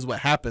trend, this is what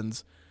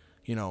happens,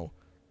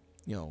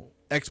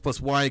 X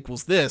plus Y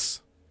equals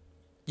this.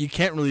 You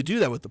can't really do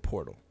that with the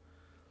portal.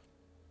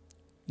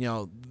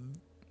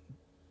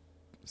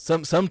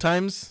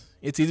 Sometimes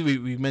it's easy.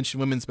 We mentioned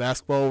women's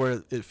basketball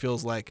where it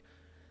feels like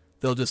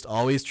they'll just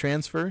always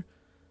transfer,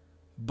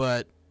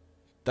 but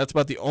that's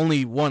about the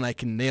only one I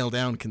can nail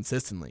down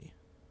consistently.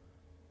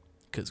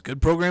 Because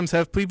good programs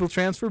have people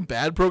transfer,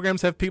 bad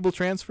programs have people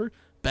transfer,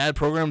 bad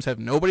programs have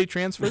nobody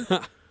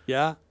transfer.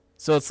 Yeah.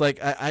 So it's like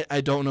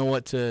I don't know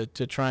what to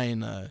try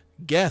and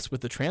guess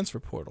with the transfer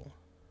portal.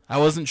 I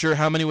wasn't sure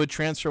how many would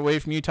transfer away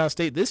from Utah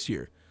State this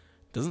year.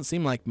 Doesn't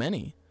seem like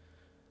many.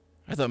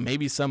 I thought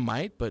maybe some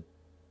might, but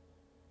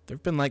there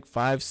have been like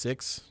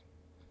 5-6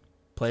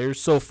 players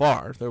so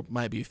far. There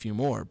might be a few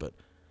more, but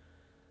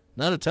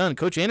not a ton.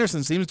 Coach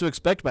Anderson seems to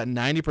expect about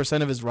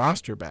 90% of his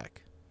roster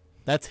back.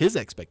 That's his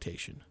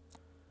expectation.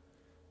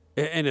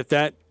 And if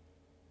that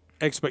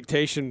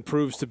expectation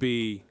proves to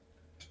be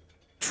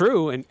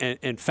true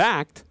and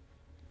fact,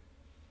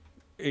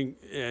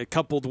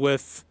 coupled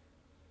with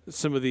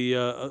some of the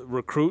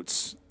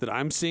recruits that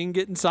I'm seeing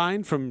getting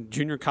signed from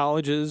junior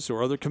colleges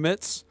or other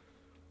commits,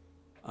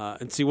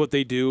 and see what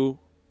they do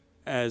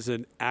as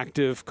an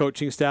active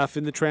coaching staff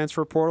in the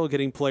transfer portal,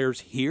 getting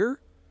players here,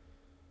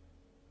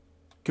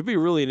 could be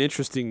really an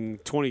interesting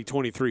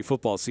 2023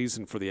 football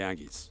season for the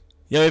Aggies.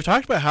 Yeah, we've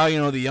talked about how,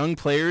 the young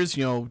players,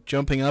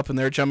 jumping up, and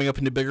they're jumping up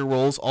into bigger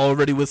roles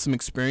already with some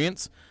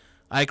experience.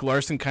 Ike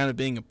Larson kind of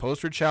being a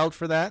poster child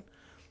for that.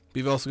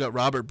 We've also got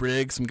Robert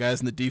Briggs, some guys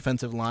in the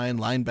defensive line,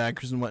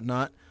 linebackers and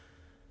whatnot.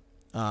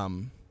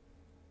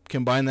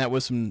 Combine that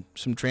with some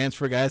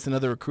transfer guys and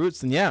other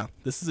recruits, then yeah,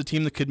 this is a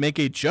team that could make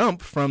a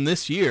jump from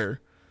this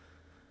year,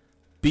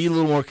 be a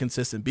little more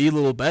consistent, be a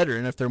little better.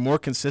 And if they're more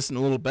consistent,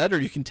 a little better,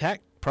 you can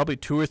tack probably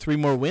 2 or 3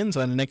 more wins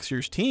on next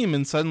year's team,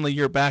 and suddenly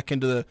you're back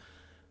into the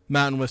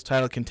Mountain West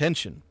title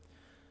contention.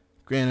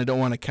 Granted, I don't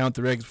want to count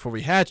the eggs before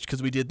we hatch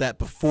because we did that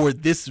before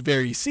this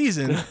very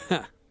season.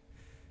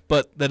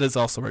 But that is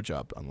also our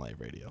job on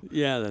live radio.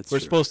 Yeah, that's We're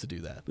true. supposed to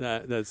do that.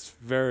 That's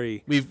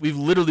very. We've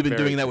literally been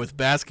very doing that true. with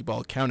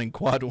basketball, counting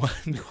quad 1,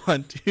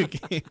 quad 2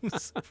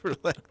 games for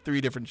like 3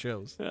 different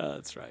shows. Yeah,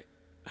 that's right.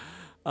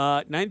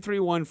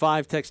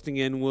 9315 texting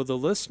in. Will the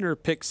listener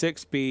pick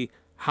 6 be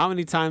how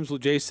many times will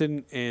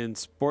Jason and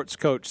sports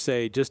coach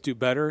say just do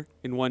better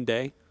in one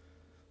day?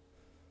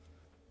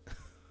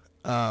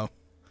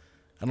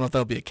 don't know if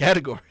that'll be a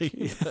category.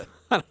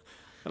 I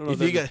don't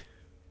know. You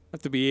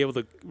have to be able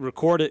to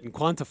record it and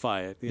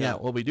quantify it. Yeah,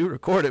 well, we do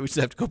record it. We just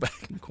have to go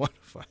back and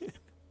quantify it.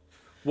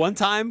 One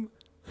time,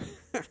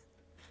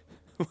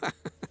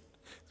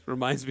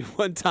 reminds me,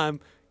 one time,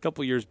 a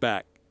couple years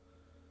back,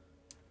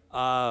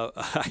 for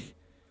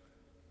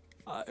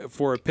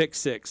a pick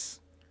six,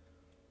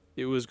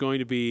 it was going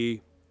to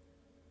be,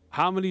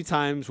 how many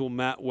times will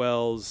Matt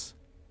Wells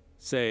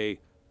say,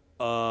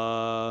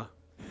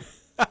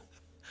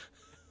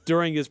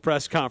 during his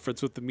press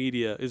conference with the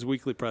media, his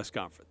weekly press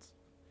conference?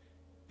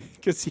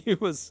 Because he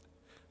was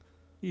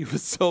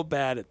so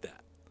bad at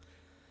that.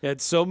 He had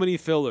so many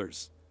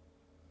fillers.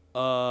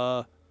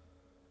 My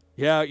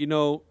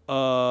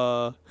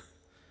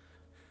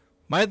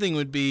thing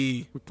would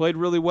be, we played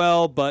really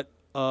well, but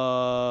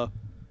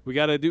we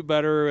got to do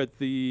better at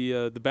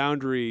the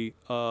boundary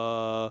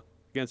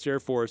against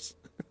Air Force.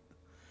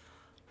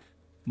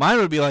 Mine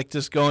would be like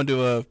just going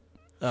to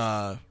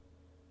a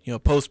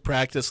post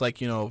practice,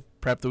 like,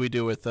 prep that we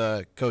do with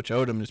Coach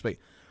Odom. Just like,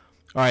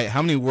 all right,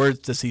 how many words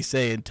does he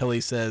say until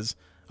he says,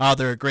 "Oh,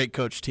 they're a great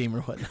coach team"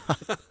 or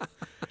whatnot?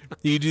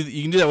 You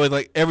can do that with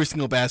like every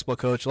single basketball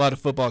coach, a lot of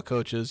football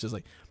coaches. Just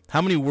like,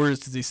 how many words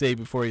does he say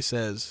before he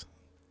says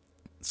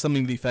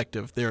something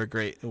effective? They're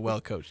a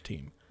well coached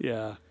team.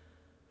 Yeah.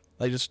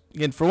 Like, just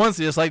again, for once,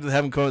 they just like to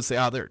have him come and say,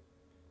 "Oh, they're a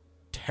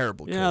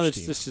terrible coach team." Yeah,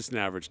 that's just an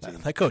average team.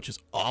 That coach is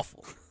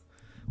awful.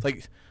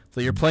 So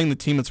you're playing the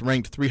team that's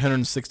ranked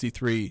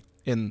 363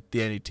 in the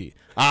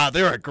NET.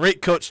 They're a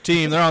great coach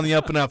team. They're on the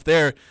up and up.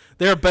 They're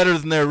better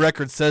than their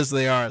record says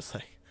they are. It's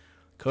like,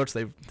 Coach,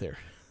 they're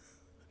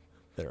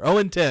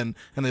 0-10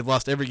 and they've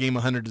lost every game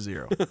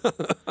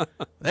 100-0.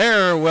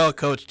 They're a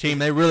well-coached team.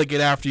 They really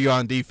get after you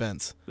on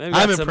defense. They've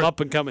got some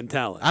up-and-coming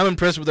talent. I'm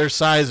impressed with their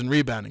size and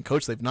rebounding.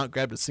 Coach, they've not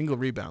grabbed a single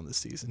rebound this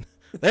season.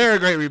 They're a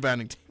great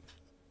rebounding team.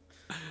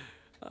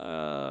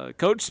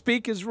 Coach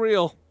speak is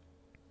real.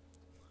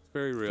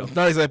 Very real. I'm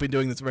not exactly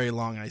doing this very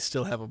long, and I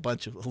still have a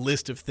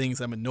list of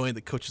things I'm annoyed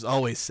that coaches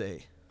always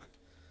say.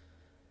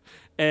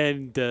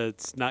 And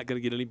it's not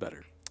going to get any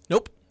better.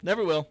 Nope,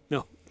 never will.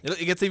 No.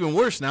 It gets even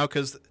worse now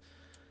because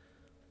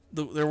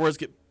their words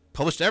get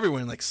published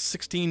everywhere in like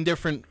 16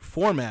 different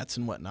formats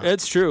and whatnot.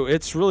 It's true.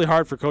 It's really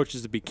hard for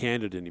coaches to be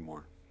candid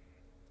anymore.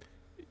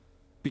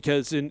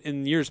 Because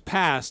in years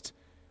past,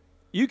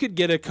 you could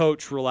get a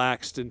coach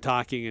relaxed and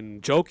talking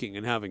and joking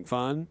and having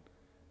fun,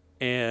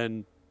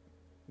 and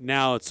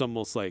now it's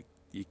almost like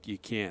you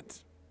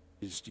can't.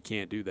 You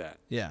can't do that.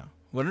 Yeah.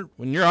 When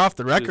you're off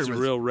the record, it's a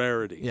real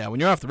rarity. Yeah, when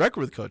you're off the record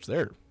with coach,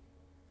 they're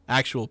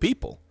actual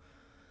people.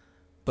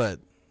 But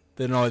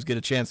they don't always get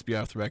a chance to be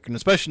off the record, and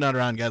especially not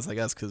around guys like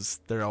us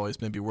because they're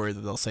always maybe worried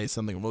that they'll say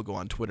something and we'll go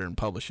on Twitter and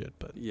publish it.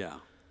 But yeah.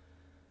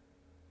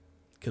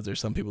 Because there's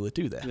some people that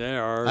do that.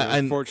 There are,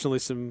 unfortunately,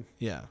 some.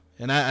 Yeah,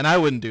 and I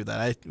wouldn't do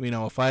that.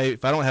 If I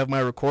don't have my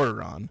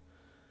recorder on,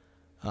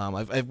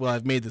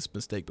 I've made this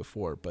mistake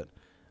before, but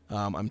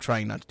I'm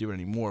trying not to do it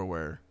anymore.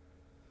 Where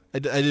I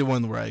did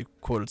one where I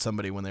quoted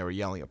somebody when they were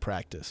yelling at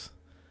practice.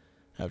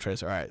 I would try to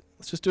say, all right,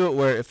 let's just do it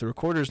where if the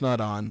recorder's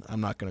not on, I'm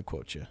not going to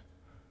quote you.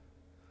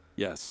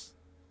 Yes.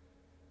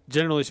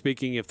 Generally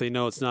speaking, if they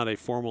know it's not a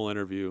formal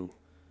interview,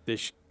 they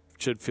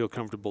should feel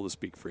comfortable to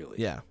speak freely.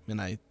 Yeah,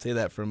 and I say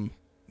that from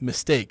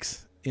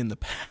mistakes in the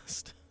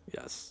past.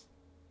 Yes.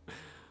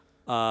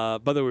 By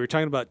the way, we were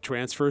talking about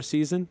transfer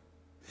season.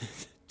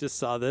 Just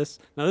saw this.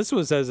 Now, this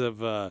was as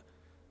of a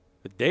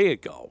day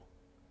ago.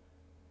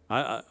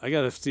 I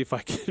got to see if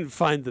I can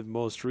find the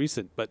most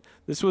recent. But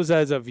this was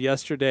as of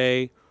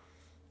yesterday.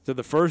 So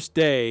the first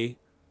day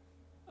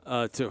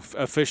to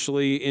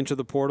officially enter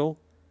the portal,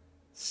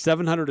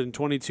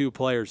 722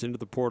 players into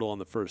the portal on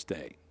the first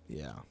day.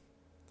 Yeah.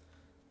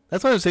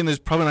 That's why I'm saying there's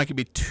probably not going to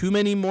be too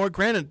many more.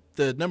 Granted,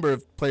 the number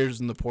of players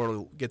in the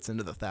portal gets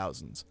into the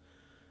thousands.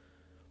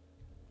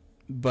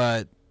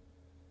 But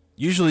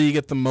usually you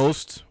get the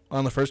most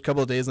on the first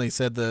couple of days. And they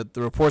said the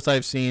reports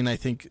I've seen, I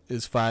think,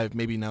 is 5,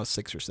 maybe now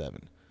 6 or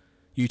 7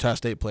 Utah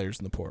State players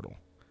in the portal.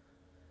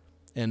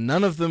 And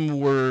none of them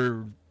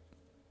were,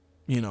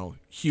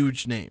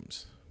 huge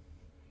names.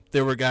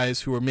 There were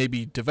guys who were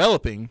maybe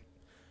developing,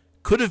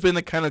 could have been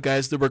the kind of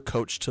guys that were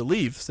coached to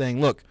leave,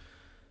 saying, look,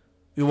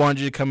 we wanted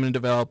you to come in and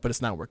develop, but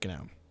it's not working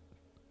out.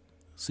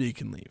 So you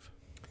can leave.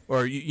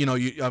 Or, you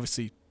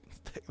obviously,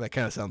 that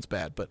kind of sounds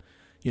bad, but,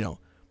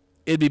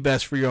 it'd be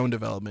best for your own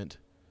development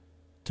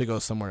to go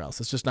somewhere else.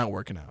 It's just not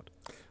working out.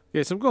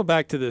 Okay, so I'm going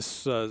back to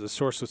this the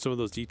source with some of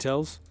those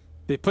details.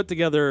 They put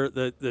together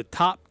the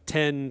top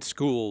 10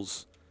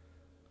 schools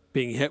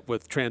being hit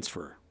with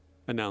transfer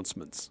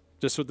announcements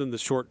just within the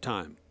short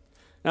time.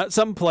 Now,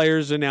 some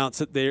players announced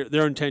that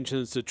their intention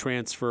is to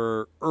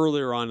transfer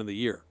earlier on in the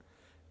year.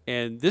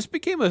 And this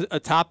became a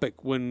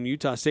topic when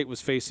Utah State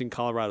was facing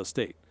Colorado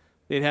State.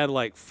 They'd had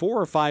like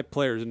 4 or 5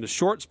 players in a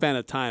short span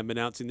of time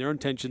announcing their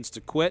intentions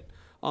to quit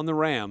on the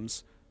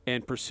Rams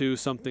and pursue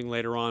something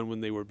later on when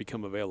they would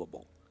become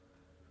available.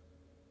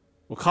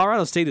 Well,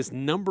 Colorado State is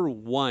number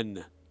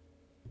 1.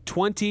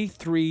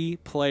 23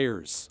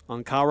 players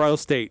on Colorado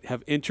State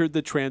have entered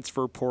the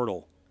transfer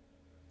portal.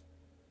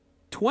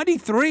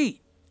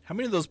 23. How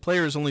many of those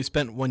players only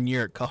spent 1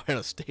 year at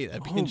Colorado State?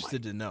 I'd be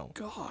interested to know.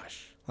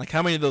 Gosh. Like,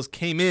 how many of those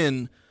came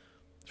in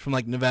from,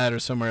 like, Nevada or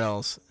somewhere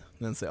else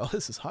and then say, oh,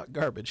 this is hot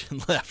garbage,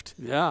 and left?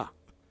 Yeah.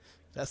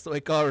 That's the way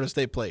Colorado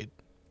State played.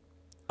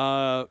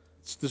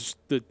 It's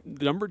the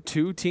number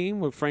 2 team,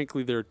 well,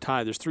 frankly, they're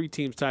tied. There's 3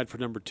 teams tied for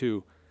number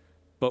 2.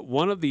 But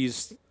one of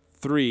these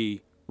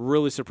 3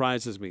 really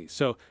surprises me.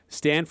 So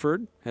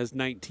Stanford has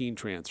 19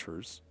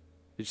 transfers.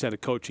 They just had a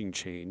coaching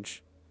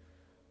change.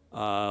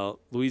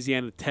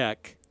 Louisiana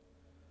Tech,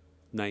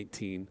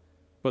 19.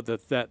 But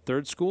that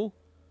third school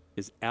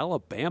is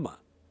Alabama.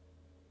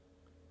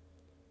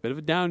 Bit of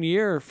a down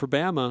year for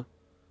Bama.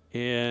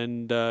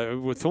 And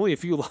with only a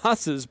few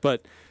losses,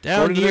 but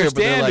down year, but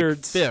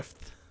standards, they're like 5th.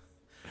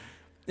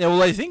 Yeah,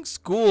 well, I think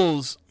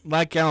schools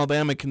like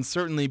Alabama can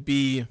certainly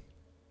be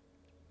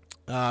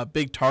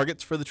big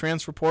targets for the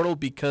transfer portal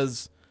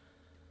because,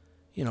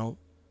 you know,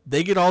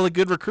 they get all the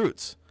good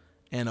recruits,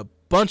 and a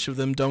bunch of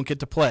them don't get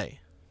to play.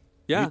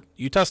 Yeah.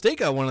 Utah State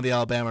got one of the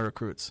Alabama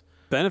recruits.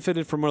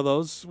 Benefited from one of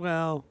those.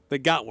 Well, they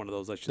got one of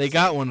those, I should say. They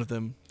got one of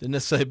them. Didn't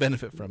necessarily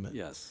benefit from it.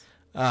 Yes.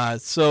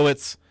 So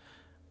it's,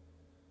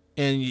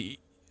 and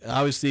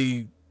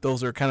obviously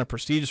those are kind of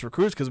prestigious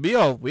recruits because we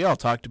all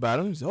talked about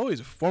him. He's always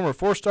a former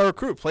 4-star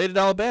recruit, played at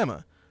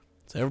Alabama.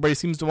 So everybody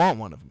seems to want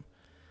one of them.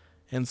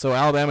 And so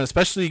Alabama,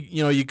 especially,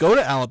 you know, you go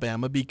to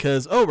Alabama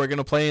because, we're going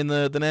to play in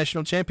the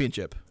national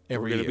championship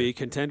every year. We're going to be a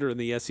contender in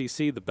the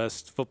SEC, the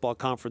best football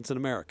conference in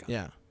America.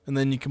 Yeah. And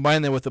then you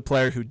combine that with a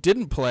player who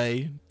didn't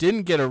play,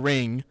 didn't get a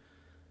ring.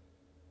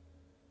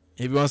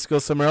 If he wants to go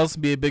somewhere else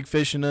and be a big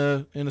fish in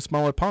a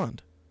smaller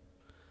pond.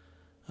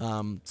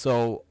 And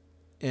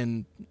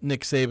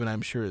Nick Saban,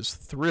 I'm sure, is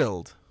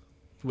thrilled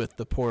with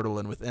the portal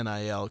and with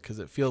NIL because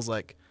it feels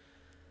like,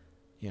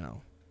 you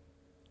know,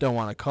 don't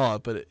want to call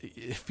it, but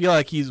I feel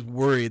like he's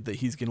worried that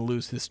he's going to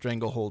lose his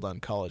stranglehold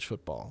on college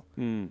football.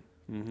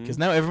 Because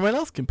now everyone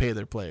else can pay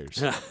their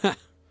players.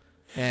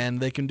 And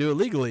they can do it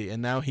legally,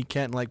 and now he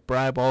can't, like,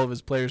 bribe all of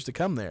his players to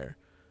come there.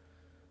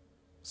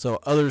 So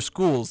other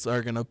schools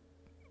are going to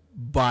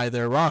buy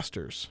their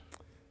rosters.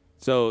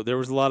 So there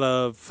was a lot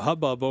of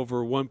hubbub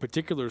over one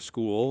particular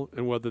school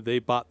and whether they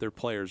bought their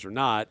players or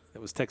not. It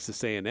was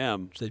Texas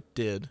A&M. Which they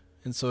did,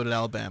 and so did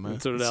Alabama,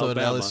 and so did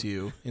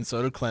LSU, and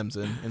so did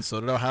Clemson, and so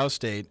did Ohio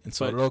State, and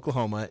so did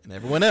Oklahoma, and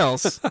everyone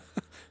else.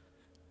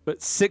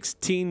 But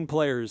 16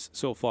 players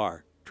so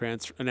far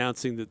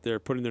announcing that they're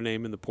putting their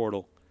name in the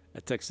portal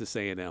at Texas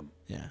A&M.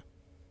 Yeah.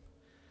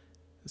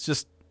 It's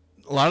just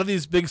a lot of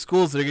these big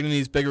schools that are getting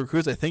these big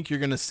recruits, I think you're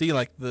going to see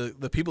like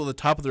the people at the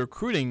top of the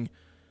recruiting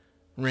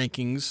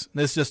rankings.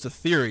 This is just a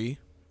theory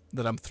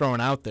that I'm throwing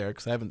out there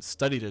because I haven't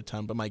studied it a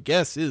ton, but my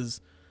guess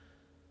is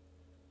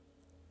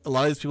a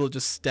lot of these people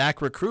just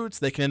stack recruits.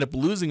 They can end up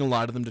losing a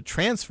lot of them to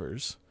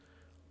transfers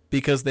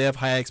because they have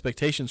high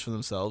expectations for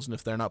themselves, and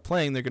if they're not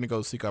playing, they're going to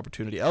go seek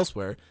opportunity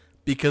elsewhere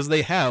because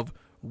they have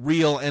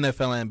real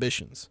NFL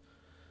ambitions.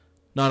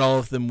 Not all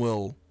of them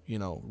will, you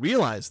know,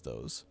 realize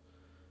those,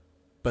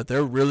 but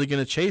they're really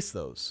going to chase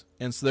those.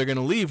 And so they're going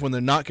to leave when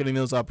they're not getting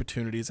those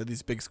opportunities at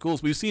these big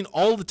schools. We've seen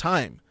all the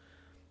time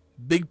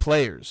big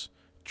players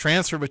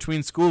transfer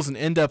between schools and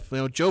end up, you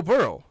know, Joe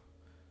Burrow.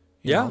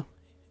 You know?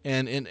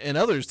 And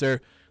others, they're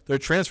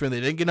transferring.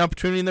 They didn't get an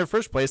opportunity in their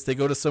first place. They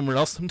go to somewhere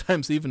else,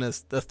 sometimes even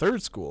as the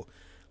third school.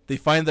 They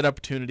find that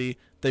opportunity.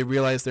 They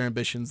realize their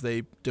ambitions.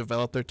 They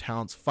develop their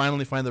talents,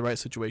 finally find the right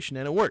situation,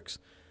 and it works.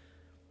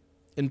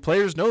 And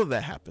players know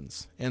that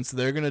happens. And so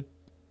they're going to,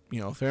 you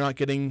know, if they're not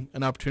getting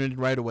an opportunity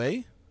right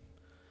away,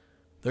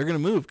 they're going to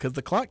move because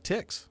the clock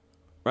ticks.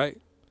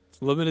 Right.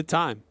 It's limited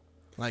time.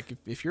 Like,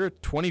 if you're a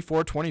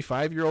 24,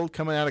 25-year-old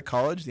coming out of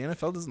college, the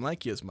NFL doesn't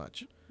like you as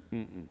much.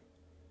 Mm-mm.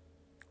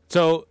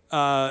 So,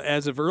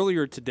 as of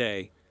earlier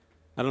today,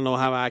 I don't know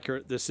how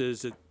accurate this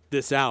is at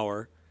this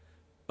hour,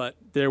 but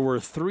there were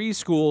 3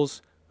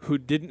 schools who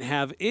didn't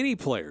have any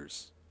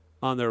players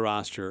on their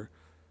roster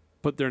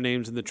put their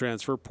names in the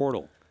transfer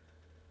portal.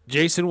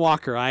 Jason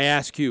Walker, I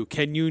ask you,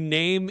 can you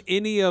name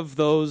any of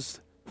those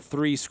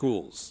 3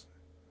 schools?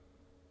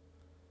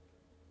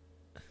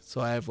 So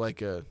I have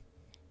like a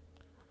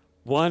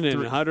 1 in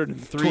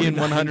 130. 3 in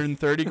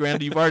 130.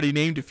 Granted, you've already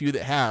named a few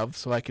that have,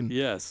 so I can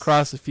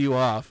cross a few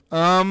off.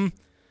 I'll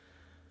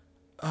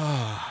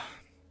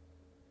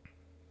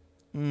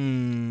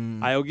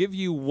give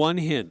you one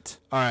hint.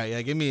 All right,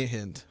 yeah, give me a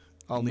hint.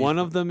 One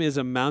of them is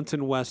a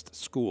Mountain West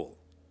school.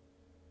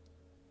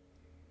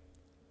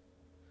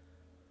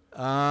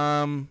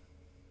 Trying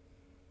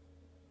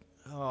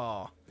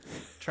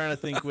to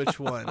think which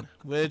one.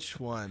 Which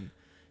one?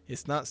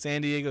 It's not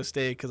San Diego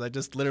State because I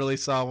just literally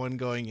saw one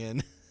going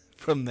in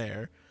from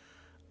there.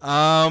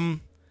 But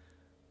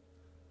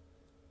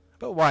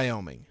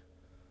Wyoming.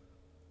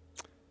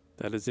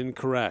 That is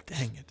incorrect.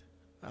 Dang it!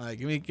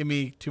 Give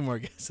me 2 more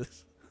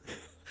guesses.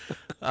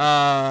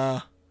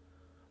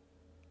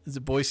 Is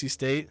it Boise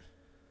State?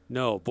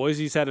 No,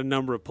 Boise's had a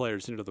number of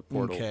players into the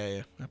portal.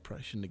 Okay, I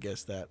probably shouldn't have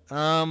guessed that.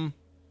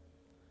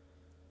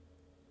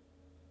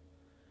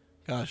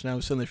 Gosh, now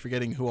I'm suddenly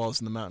forgetting who all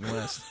is in the Mountain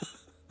West.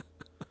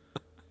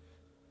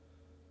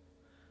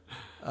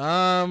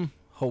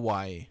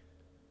 Hawaii.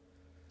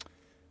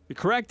 The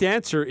correct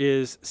answer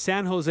is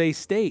San Jose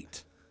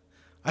State.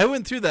 I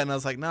went through that and I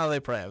was like, no, they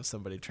probably have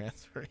somebody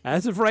transferring.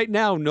 As of right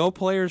now, no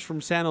players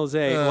from San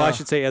Jose. Well, I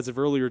should say as of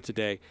earlier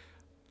today,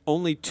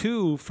 only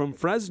 2 from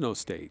Fresno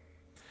State.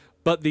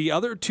 But the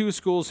other 2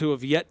 schools who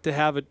have yet to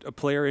have a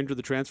player enter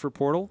the transfer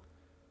portal,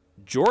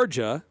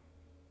 Georgia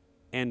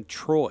and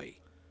Troy.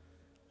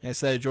 I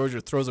said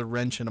Georgia throws a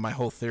wrench into my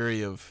whole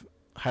theory of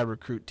high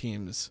recruit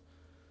teams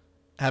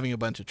having a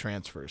bunch of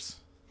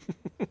transfers.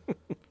 So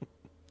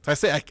I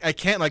say I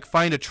can't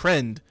find a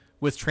trend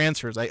with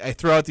transfers. I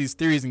throw out these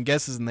theories and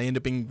guesses and they end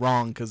up being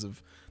wrong because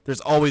of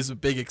there's always a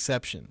big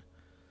exception.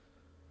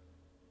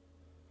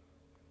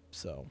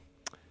 So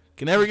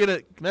can never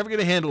get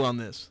a handle on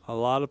this. A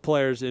lot of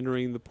players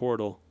entering the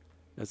portal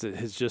as it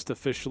has just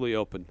officially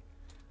opened.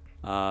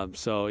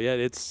 So yeah,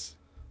 it's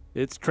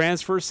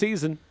transfer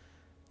season.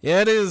 Yeah,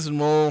 it is, and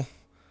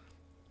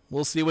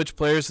we'll see which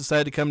players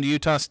decide to come to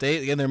Utah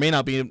State. Again, there may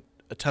not be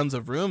tons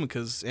of room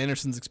because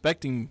Anderson's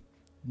expecting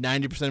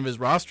 90% of his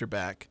roster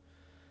back.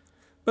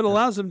 But it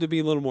allows them to be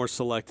a little more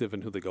selective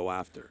in who they go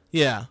after.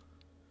 Yeah.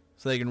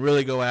 So they can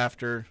really go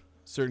after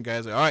certain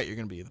guys. Like, all right, you're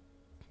going to be the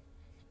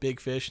big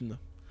fish in the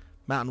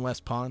Mountain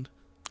West Pond.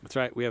 That's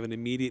right. We have an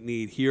immediate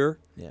need here.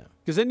 Yeah.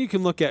 Because then you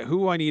can look at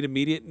who I need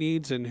immediate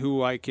needs and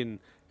who I can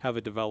have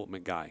a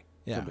development guy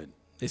come in.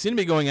 They seem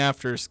to be going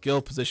after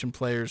skill position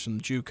players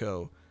from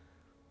JUCO.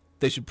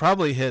 They should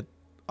probably hit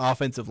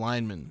offensive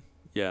linemen.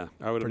 Yeah,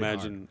 I would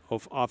imagine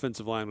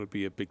offensive line would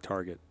be a big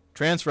target.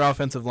 Transfer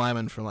offensive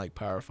linemen from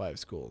Power 5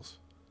 schools.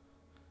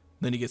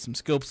 Then you get some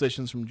skill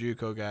positions from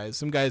JUCO guys.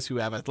 Some guys who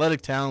have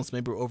athletic talents,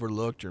 maybe were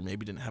overlooked or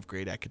maybe didn't have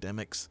great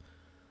academics.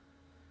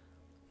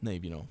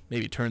 Maybe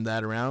turn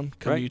that around,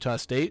 come to Utah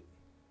State,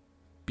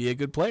 be a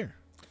good player.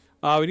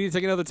 We need to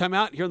take another time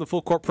out here in the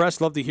Full Court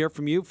Press. Love to hear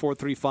from you.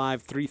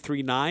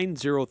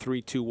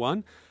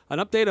 435-339-0321. An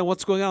update on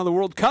what's going on in the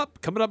World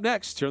Cup coming up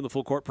next here in the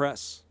Full Court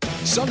Press.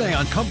 Sunday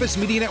on Compass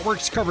Media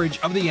Network's coverage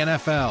of the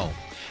NFL.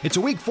 It's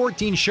a Week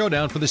 14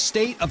 showdown for the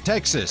state of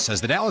Texas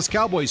as the Dallas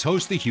Cowboys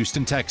host the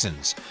Houston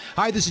Texans.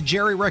 Hi, this is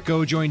Jerry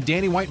Recco. Join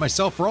Danny White and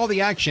myself for all the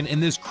action in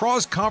this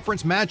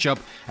cross-conference matchup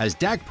as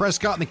Dak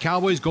Prescott and the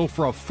Cowboys go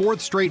for a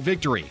 4th straight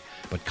victory.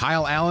 But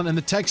Kyle Allen and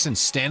the Texans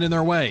stand in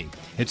their way.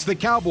 It's the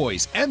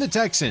Cowboys and the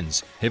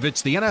Texans. If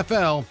it's the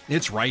NFL,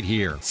 it's right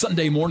here.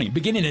 Sunday morning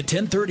beginning at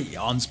 10:30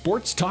 on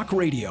Sports Talk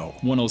Radio,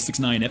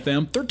 106.9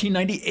 FM,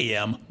 1390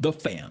 AM, The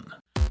Fan.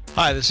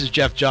 Hi, this is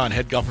Jeff John,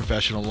 head golf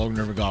professional at Logan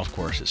River Golf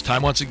Course. It's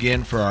time once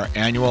again for our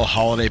annual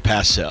holiday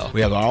pass sale.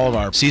 We have all of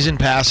our season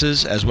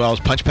passes as well as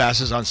punch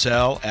passes on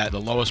sale at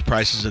the lowest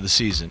prices of the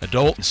season.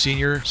 Adult and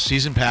senior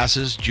season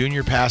passes,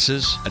 junior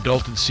passes,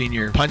 adult and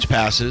senior punch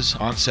passes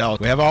on sale.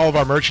 We have all of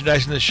our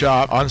merchandise in the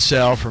shop on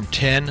sale from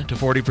 10 to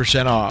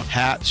 40% off.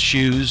 Hats,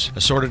 shoes,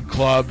 assorted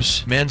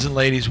clubs, men's and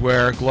ladies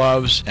wear,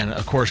 gloves, and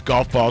of course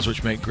golf balls,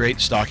 which make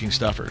great stocking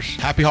stuffers.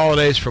 Happy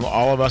holidays from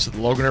all of us at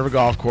the Logan River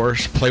Golf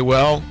Course. Play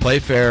well, play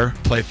fair,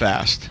 play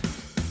fast.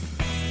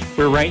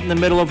 We're right in the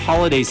middle of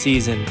holiday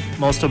season.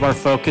 Most of our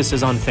focus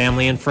is on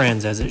family and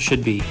friends, as it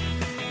should be.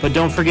 But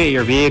don't forget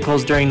your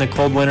vehicles during the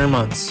cold winter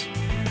months.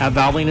 At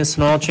Valvoline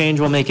and Oil Change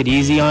will make it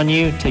easy on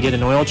you to get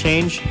an oil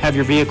change, have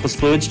your vehicle's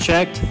fluids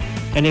checked,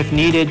 and if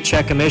needed,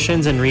 check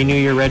emissions and renew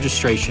your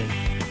registration.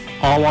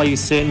 All while you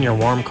sit in your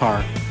warm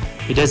car.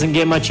 It doesn't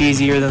get much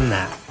easier than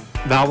that.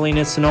 Valvoline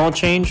and Oil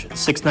Change,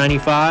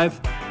 695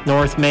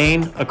 North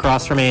Main,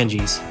 across from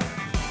Angie's.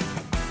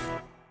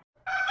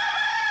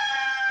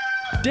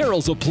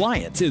 Daryl's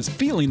Appliance is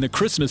feeling the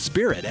Christmas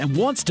spirit and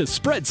wants to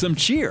spread some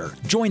cheer.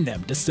 Join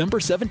them December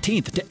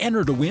 17th to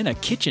enter to win a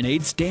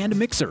KitchenAid stand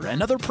mixer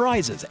and other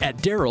prizes at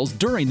Daryl's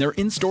during their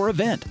in-store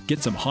event.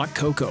 Get some hot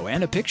cocoa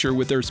and a picture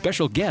with their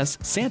special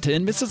guests, Santa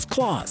and Mrs.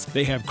 Claus.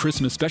 They have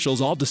Christmas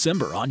specials all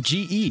December on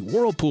GE,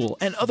 Whirlpool,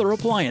 and other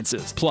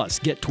appliances. Plus,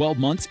 get 12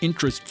 months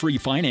interest-free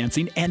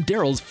financing and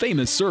Daryl's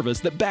famous service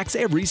that backs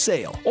every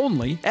sale.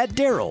 Only at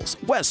Daryl's,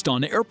 west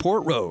on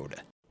Airport Road.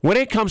 When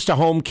it comes to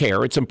home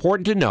care, it's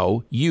important to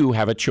know you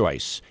have a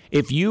choice.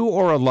 If you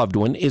or a loved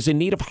one is in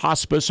need of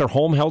hospice or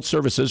home health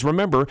services,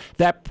 remember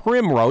that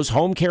Primrose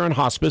Home Care and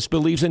Hospice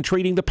believes in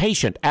treating the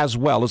patient as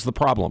well as the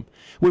problem.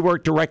 We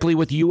work directly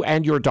with you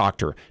and your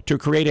doctor to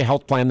create a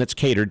health plan that's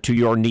catered to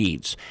your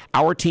needs.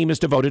 Our team is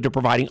devoted to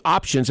providing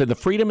options in the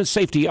freedom and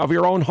safety of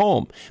your own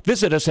home.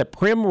 Visit us at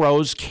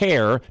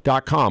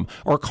primrosecare.com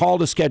or call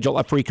to schedule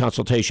a free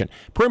consultation.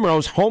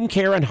 Primrose Home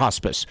Care and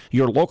Hospice,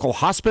 your local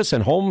hospice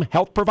and home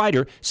health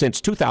provider since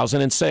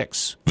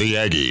 2006. The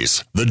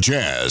Aggies, the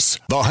Jazz,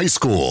 the high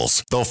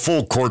schools, the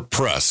Full Court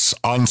Press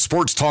on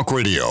Sports Talk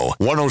Radio,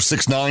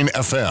 106.9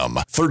 FM,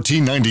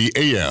 1390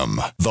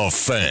 AM, The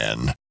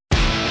Fan.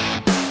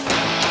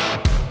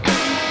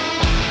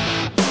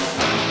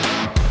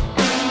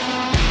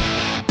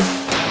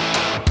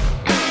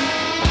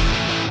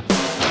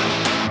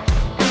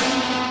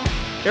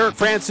 Eric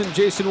Frandsen,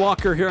 Jason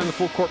Walker here on the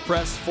Full Court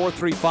Press,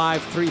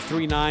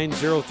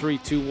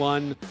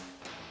 435-339-0321.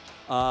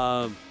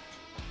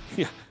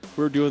 Yeah,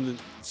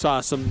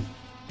 saw some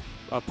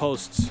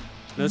posts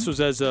This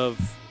was as of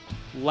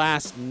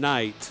last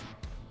night,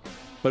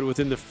 but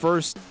within the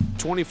first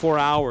 24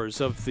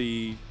 hours of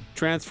the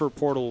transfer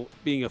portal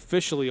being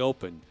officially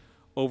open,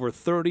 over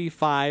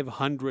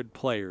 3,500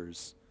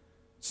 players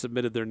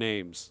submitted their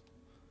names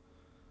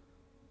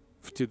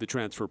to the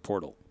transfer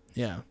portal.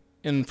 Yeah.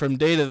 And from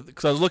data,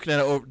 because I was looking at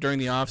it during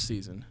the off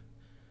season,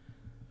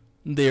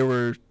 they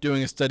were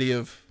doing a study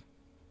of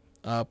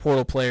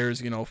portal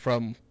players,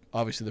 from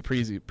obviously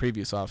the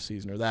previous off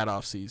season or that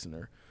off season,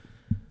 or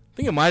I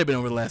think it might have been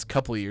over the last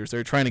couple of years. They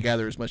were trying to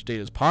gather as much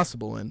data as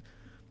possible, and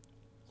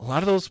a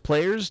lot of those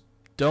players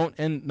don't.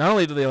 And not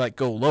only do they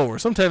go lower,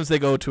 sometimes they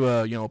go to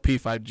a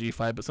P5 to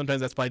G5, but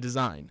sometimes that's by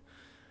design.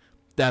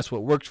 That's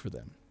what works for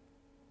them.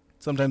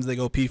 Sometimes they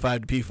go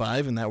P5 to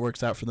P5, and that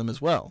works out for them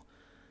as well.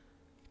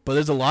 But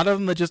there's a lot of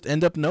them that just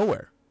end up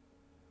nowhere.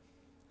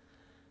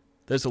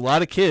 There's a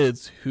lot of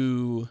kids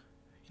who,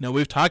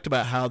 we've talked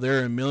about how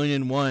there are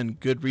 1,000,001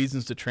 good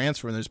reasons to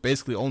transfer, and there's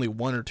basically only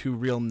one or two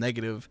real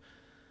negative.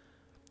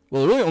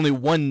 Well, really only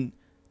one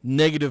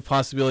negative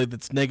possibility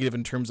that's negative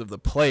in terms of the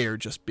player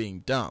just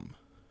being dumb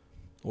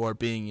or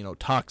being,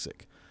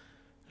 toxic.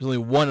 There's only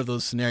one of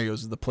those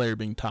scenarios of the player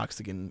being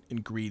toxic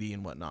and greedy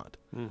and whatnot.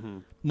 Mm-hmm.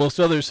 Most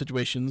other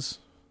situations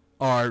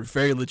are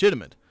very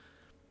legitimate.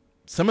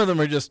 Some of them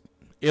are just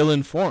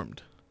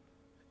ill-informed,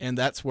 and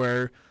that's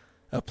where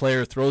a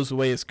player throws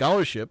away a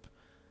scholarship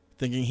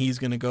thinking he's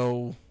going to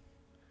go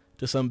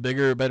to some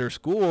bigger, better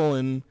school,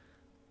 and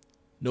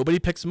nobody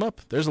picks him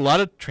up. There's a lot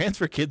of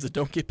transfer kids that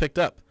don't get picked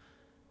up.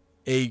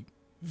 A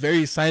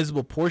very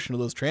sizable portion of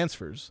those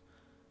transfers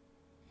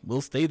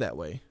will stay that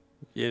way.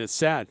 Yeah, it's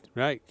sad,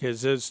 right?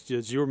 Because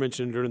as you were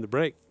mentioning during the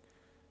break,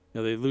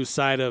 they lose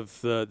sight of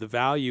the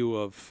value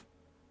of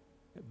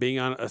being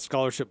on a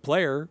scholarship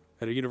player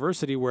at a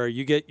university where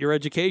you get your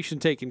education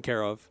taken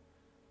care of,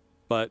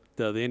 but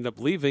they end up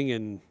leaving,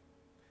 and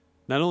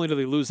not only do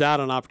they lose out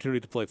on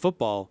opportunity to play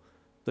football,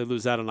 they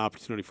lose out on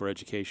opportunity for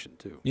education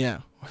too.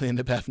 Yeah, they end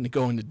up having to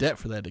go into debt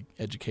for that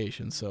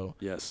education. So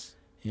yes,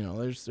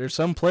 there's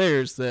some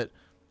players that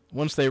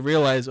once they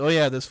realize, oh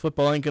yeah, this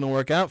football ain't going to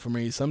work out for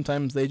me,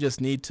 sometimes they just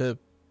need to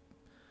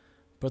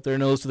put their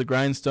nose to the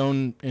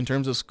grindstone in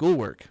terms of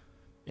schoolwork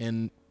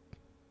and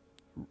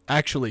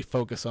actually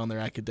focus on their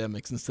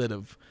academics instead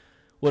of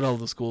what all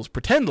the schools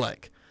pretend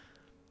like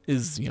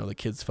is, the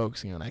kids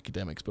focusing on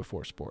academics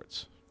before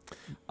sports.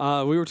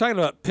 We were talking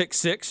about Pick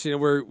Six.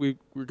 We're going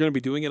to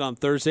be doing it on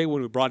Thursday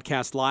when we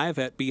broadcast live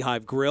at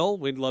Beehive Grill.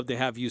 We'd love to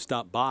have you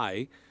stop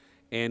by,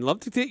 and love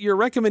to get your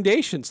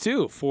recommendations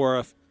too for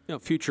a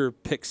future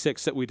Pick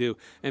Six that we do.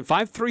 And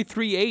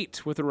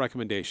 5338 with a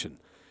recommendation.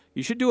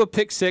 You should do a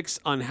Pick Six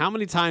on how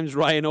many times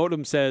Ryan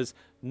Odom says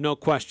 "no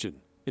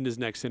question" in his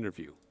next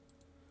interview.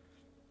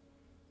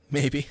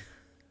 Maybe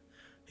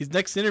his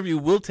next interview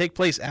will take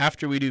place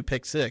after we do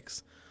Pick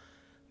Six.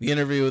 The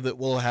interview that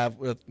we'll have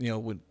with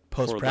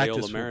post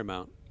practice. For Loyola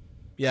Marymount.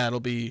 Yeah, it'll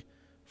be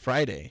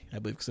Friday, I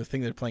believe, because I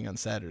think they're playing on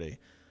Saturday.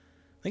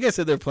 I think I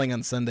said they're playing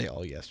on Sunday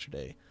all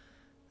yesterday.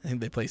 I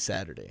think they play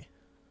Saturday.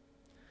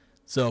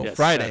 So yes,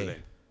 Friday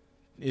Saturday.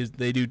 is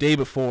they do day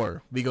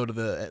before we go to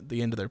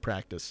the end of their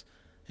practice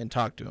and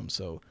talk to them.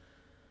 So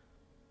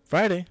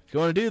Friday, if you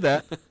want to do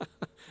that.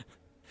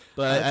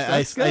 But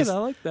that's good. I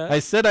like that. I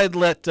said I'd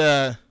let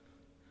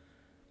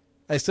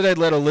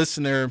a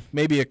listener,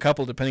 maybe a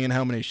couple, depending on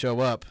how many show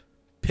up,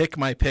 pick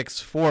my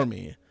picks for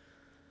me.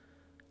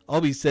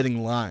 I'll be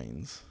setting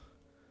lines,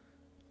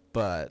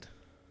 but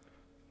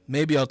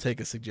maybe I'll take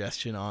a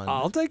suggestion on.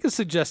 I'll take a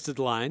suggested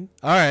line.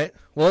 All right.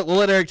 We'll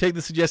let Eric take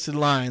the suggested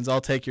lines.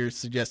 I'll take your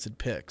suggested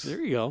picks.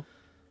 There you go.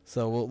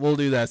 So we'll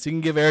do that. So you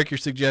can give Eric your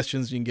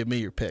suggestions. You can give me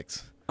your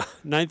picks.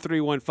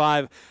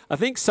 9315. I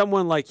think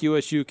someone like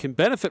USU can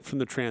benefit from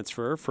the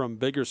transfer from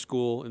bigger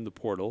school in the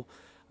portal.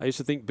 I used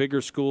to think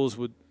bigger schools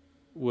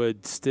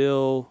would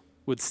steal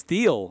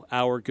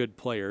our good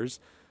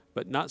players,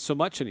 but not so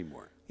much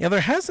anymore. Yeah,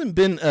 there hasn't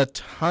been a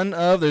ton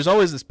of. There's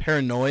always this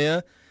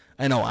paranoia.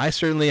 I know I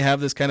certainly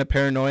have this kind of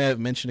paranoia. I've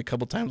mentioned a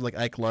couple times, like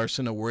Ike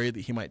Larson, a worry that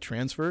he might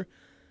transfer.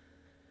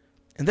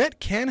 And that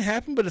can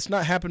happen, but it's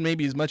not happened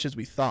maybe as much as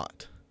we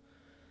thought.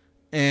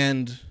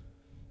 And,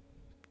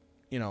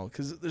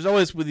 because there's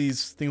always with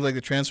these things like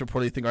the transfer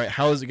portal, you think, all right,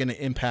 how is it going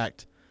to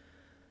impact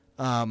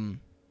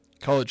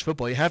college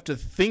football? You have to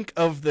think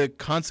of the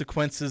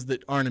consequences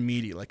that aren't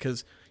immediate.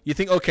 Because you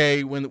think,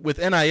 okay, with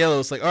NIL,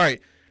 it's like, all right,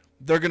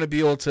 they're going to be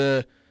able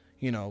to,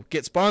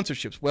 get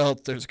sponsorships. Well,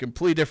 there's a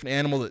completely different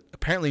animal that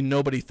apparently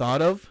nobody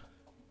thought of,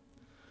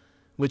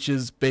 which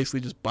is basically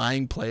just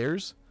buying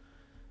players,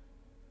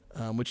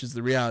 which is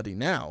the reality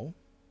now.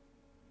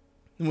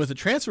 And with the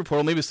transfer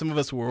portal, maybe some of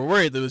us were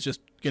worried that it was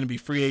just going to be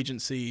free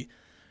agency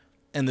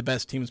and the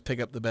best teams pick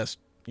up the best,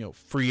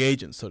 free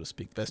agents, so to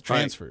speak, best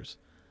transfers.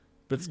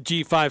 Right. But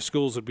G5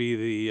 schools would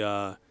be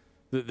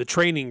the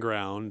training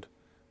ground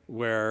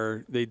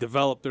where they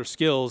develop their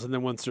skills, and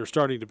then once they're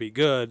starting to be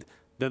good,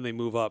 then they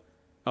move up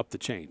the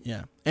chain.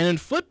 Yeah. And in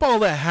football,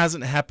 that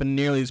hasn't happened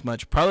nearly as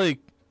much, probably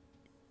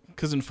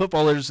because in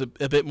football there's a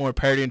bit more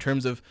parity in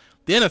terms of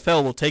the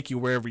NFL will take you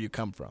wherever you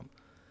come from.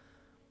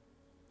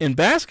 In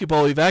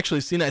basketball, we've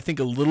actually seen, I think,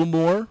 a little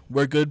more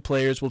where good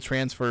players will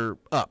transfer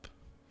up,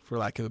 for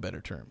lack of a better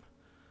term.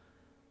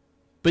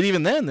 But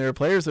even then, there are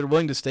players that are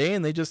willing to stay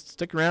and they just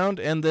stick around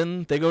and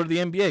then they go to the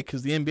NBA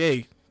because the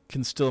NBA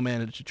can still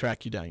manage to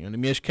track you down. You know,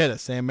 Neemias Queta,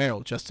 Sam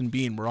Merrill, Justin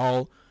Bean were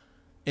all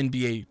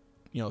NBA,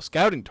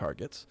 scouting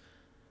targets,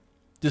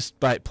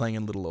 despite playing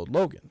in Little Old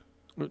Logan.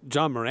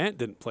 John Morant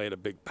didn't play at a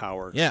big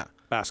power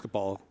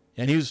basketball.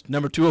 And he was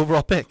number 2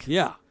 overall pick.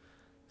 Yeah.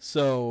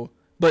 So,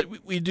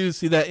 but we do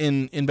see that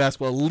in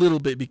basketball a little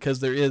bit because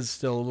there is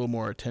still a little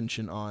more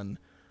attention on,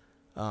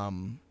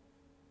 the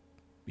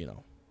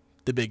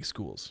big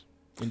schools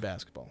in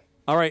basketball.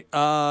 All right.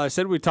 I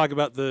said we'd talk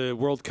about the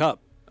World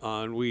Cup.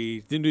 And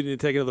we didn't need to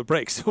take another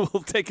break, so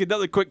we'll take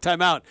another quick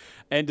timeout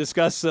and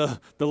discuss the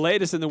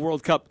latest in the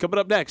World Cup. Coming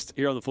up next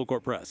here on the Full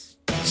Court Press.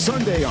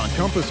 Sunday on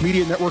Compass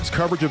Media Network's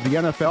coverage of the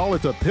NFL,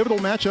 it's a pivotal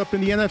matchup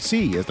in the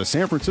NFC as the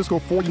San Francisco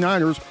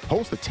 49ers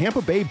host the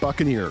Tampa Bay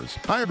Buccaneers.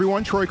 Hi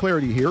everyone, Troy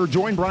Clarity here.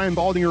 Join Brian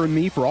Baldinger and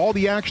me for all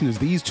the action as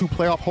these two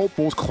playoff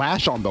hopefuls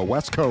clash on the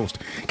West Coast.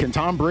 Can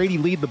Tom Brady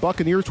lead the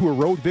Buccaneers to a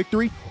road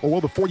victory, or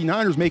will the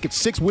 49ers make it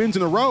 6 wins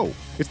in a row?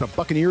 It's the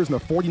Buccaneers and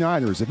the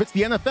 49ers. If it's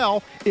the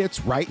NFL, it's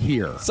right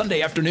here.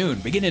 Sunday afternoon,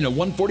 beginning at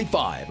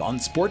 1:45 on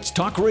Sports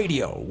Talk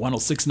Radio,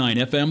 106.9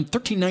 FM,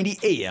 1390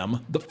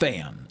 AM, The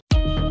Fan.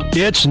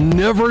 It's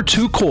never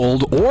too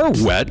cold or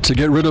wet to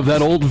get rid of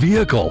that old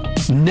vehicle.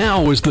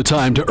 Now is the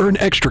time to earn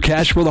extra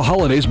cash for the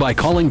holidays by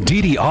calling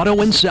DD Auto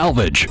and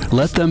Salvage.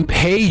 Let them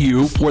pay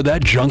you for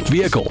that junk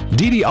vehicle.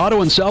 DD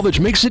Auto and Salvage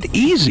makes it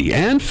easy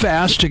and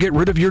fast to get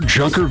rid of your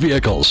junker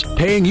vehicles,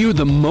 paying you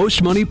the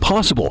most money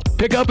possible.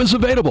 Pickup is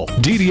available.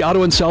 DD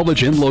Auto and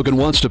Salvage in Logan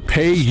wants to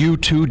pay you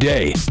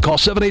today. Call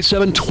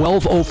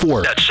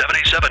 787-1204. That's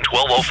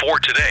 787-1204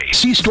 today.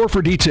 See store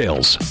for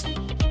details.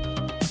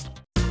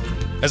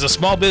 As a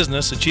small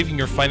business, achieving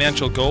your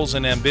financial goals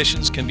and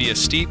ambitions can be a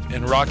steep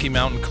and rocky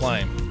mountain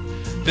climb.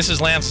 This is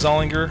Lance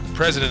Zollinger,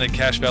 president at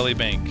Cache Valley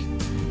Bank.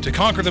 To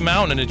conquer the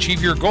mountain and achieve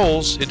your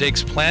goals, it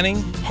takes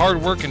planning, hard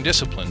work, and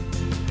discipline.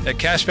 At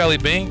Cache Valley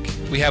Bank,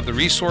 we have the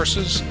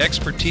resources,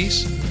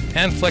 expertise,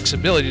 and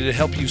flexibility to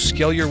help you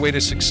scale your way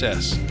to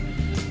success.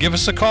 Give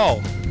us a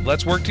call.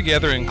 Let's work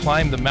together and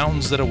climb the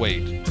mountains that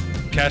await.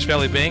 Cache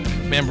Valley Bank,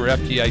 member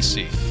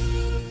FDIC.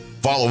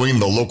 Following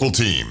the local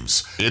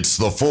teams, it's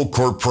the Full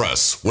Court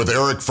Press with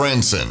Eric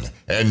Franson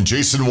and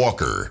Jason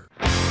Walker.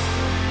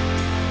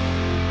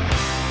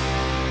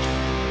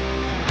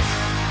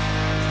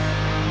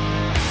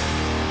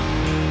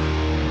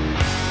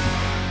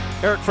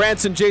 Eric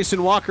Franson,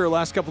 Jason Walker,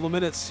 last couple of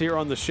minutes here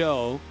on the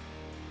show.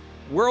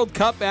 World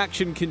Cup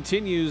action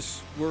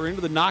continues. We're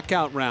into the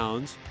knockout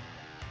rounds.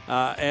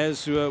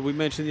 As we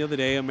mentioned the other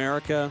day,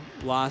 America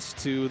lost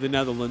to the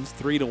Netherlands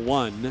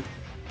 3-1.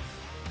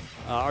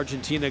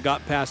 Argentina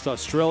got past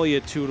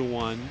Australia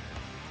 2-1.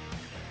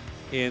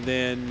 And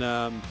then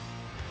a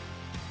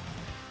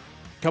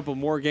couple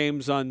more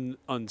games on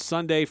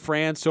Sunday.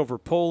 France over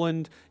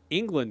Poland.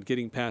 England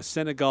getting past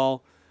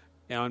Senegal.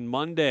 And on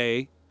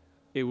Monday,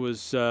 it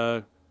was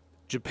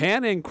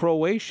Japan and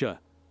Croatia.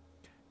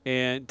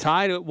 And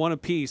tied at 1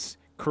 apiece.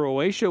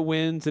 Croatia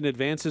wins and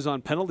advances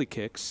on penalty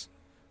kicks.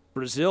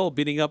 Brazil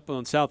beating up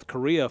on South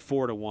Korea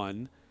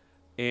 4-1.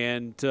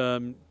 And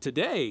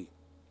today,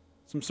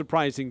 some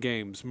surprising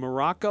games.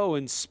 Morocco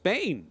and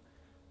Spain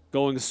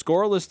going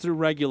scoreless through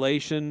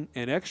regulation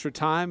and extra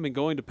time and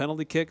going to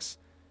penalty kicks.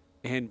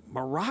 And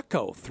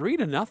Morocco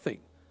 3-0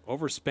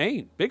 over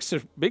Spain. Big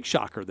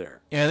shocker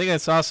there. Yeah, I think I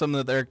saw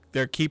something that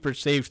their keeper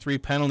saved 3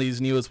 penalties,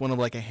 and he was one of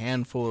like a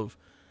handful of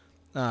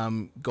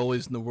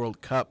goalies in the World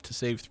Cup to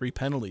save 3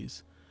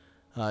 penalties.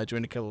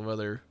 Joined a couple of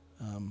other,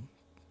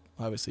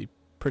 obviously,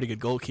 pretty good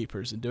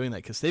goalkeepers in doing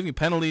that. Because saving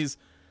penalties,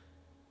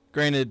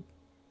 granted,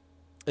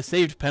 a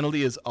saved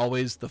penalty is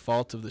always the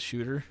fault of the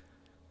shooter,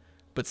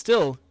 but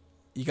still,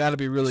 you got to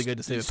be really good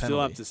to save a penalty. You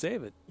still have to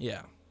save it.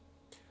 Yeah.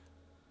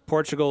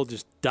 Portugal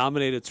just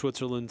dominated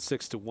Switzerland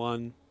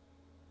 6-1,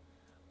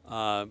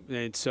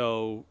 and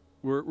so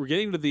we're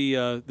getting to the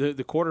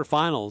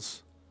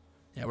quarterfinals.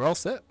 Yeah, we're all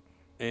set,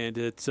 and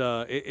it's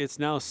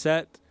now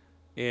set,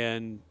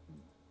 and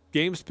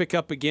games pick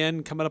up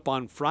again coming up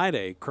on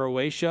Friday.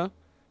 Croatia,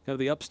 kind of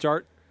the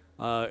upstart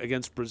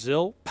against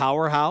Brazil,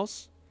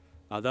 powerhouse.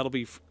 That'll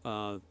be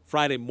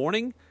Friday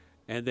morning,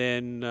 and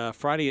then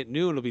Friday at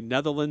noon it'll be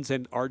Netherlands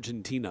and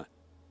Argentina.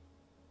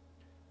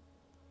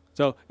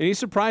 So, any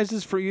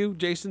surprises for you,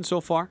 Jason,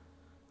 so far?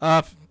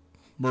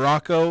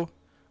 Morocco.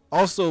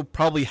 Also,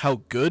 probably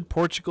how good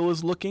Portugal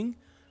is looking.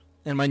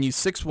 And mind you,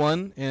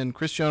 6-1, and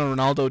Cristiano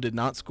Ronaldo did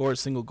not score a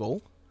single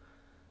goal.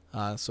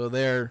 So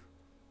they're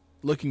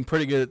looking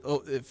pretty good.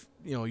 Oh, if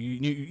you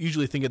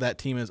usually think of that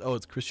team as,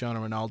 it's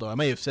Cristiano Ronaldo. I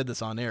may have said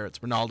this on air. It's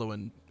Ronaldo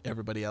and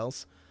everybody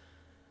else.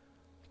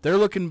 They're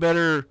looking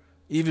better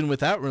even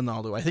without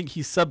Ronaldo. I think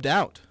he subbed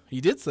out. He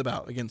did sub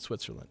out against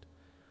Switzerland.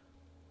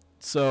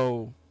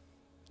 So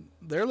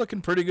they're looking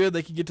pretty good.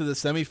 They could get to the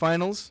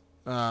semifinals.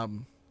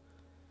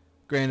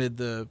 Granted,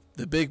 the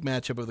big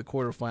matchup of the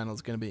quarterfinals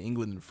is going to be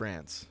England and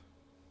France.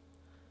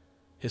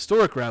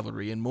 Historic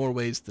rivalry in more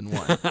ways than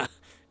one.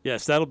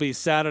 Yes, that'll be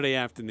Saturday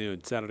at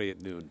noon.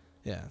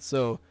 Yeah,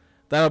 so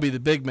that'll be the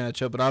big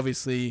matchup, but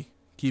obviously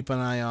keep an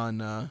eye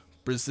on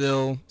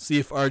Brazil, see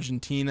if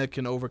Argentina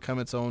can overcome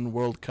its own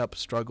World Cup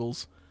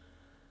struggles,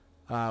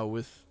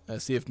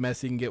 see if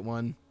Messi can get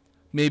one.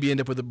 Maybe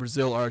end up with a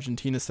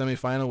Brazil-Argentina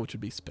semifinal, which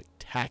would be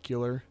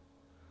spectacular.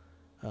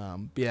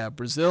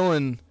 Brazil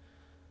and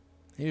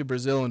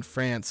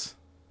France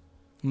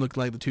look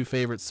like the two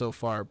favorites so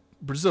far.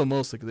 Brazil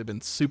mostly because they've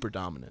been super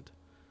dominant,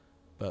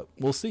 but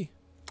we'll see.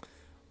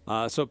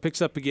 So it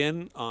picks up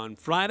again on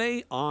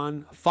Friday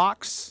on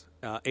Fox,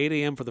 8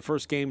 a.m. for the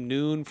first game,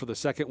 noon for the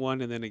second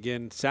one, and then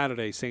again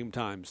Saturday, same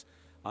times,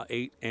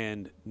 8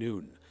 and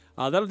noon.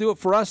 That'll do it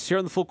for us here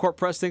on the Full Court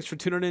Press. Thanks for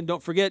tuning in.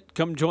 Don't forget,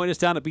 come join us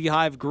down at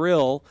Beehive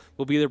Grill.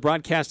 We'll be there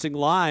broadcasting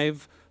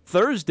live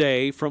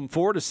Thursday from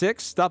 4 to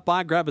 6. Stop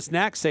by, grab a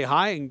snack, say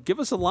hi, and give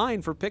us a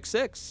line for Pick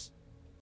 6.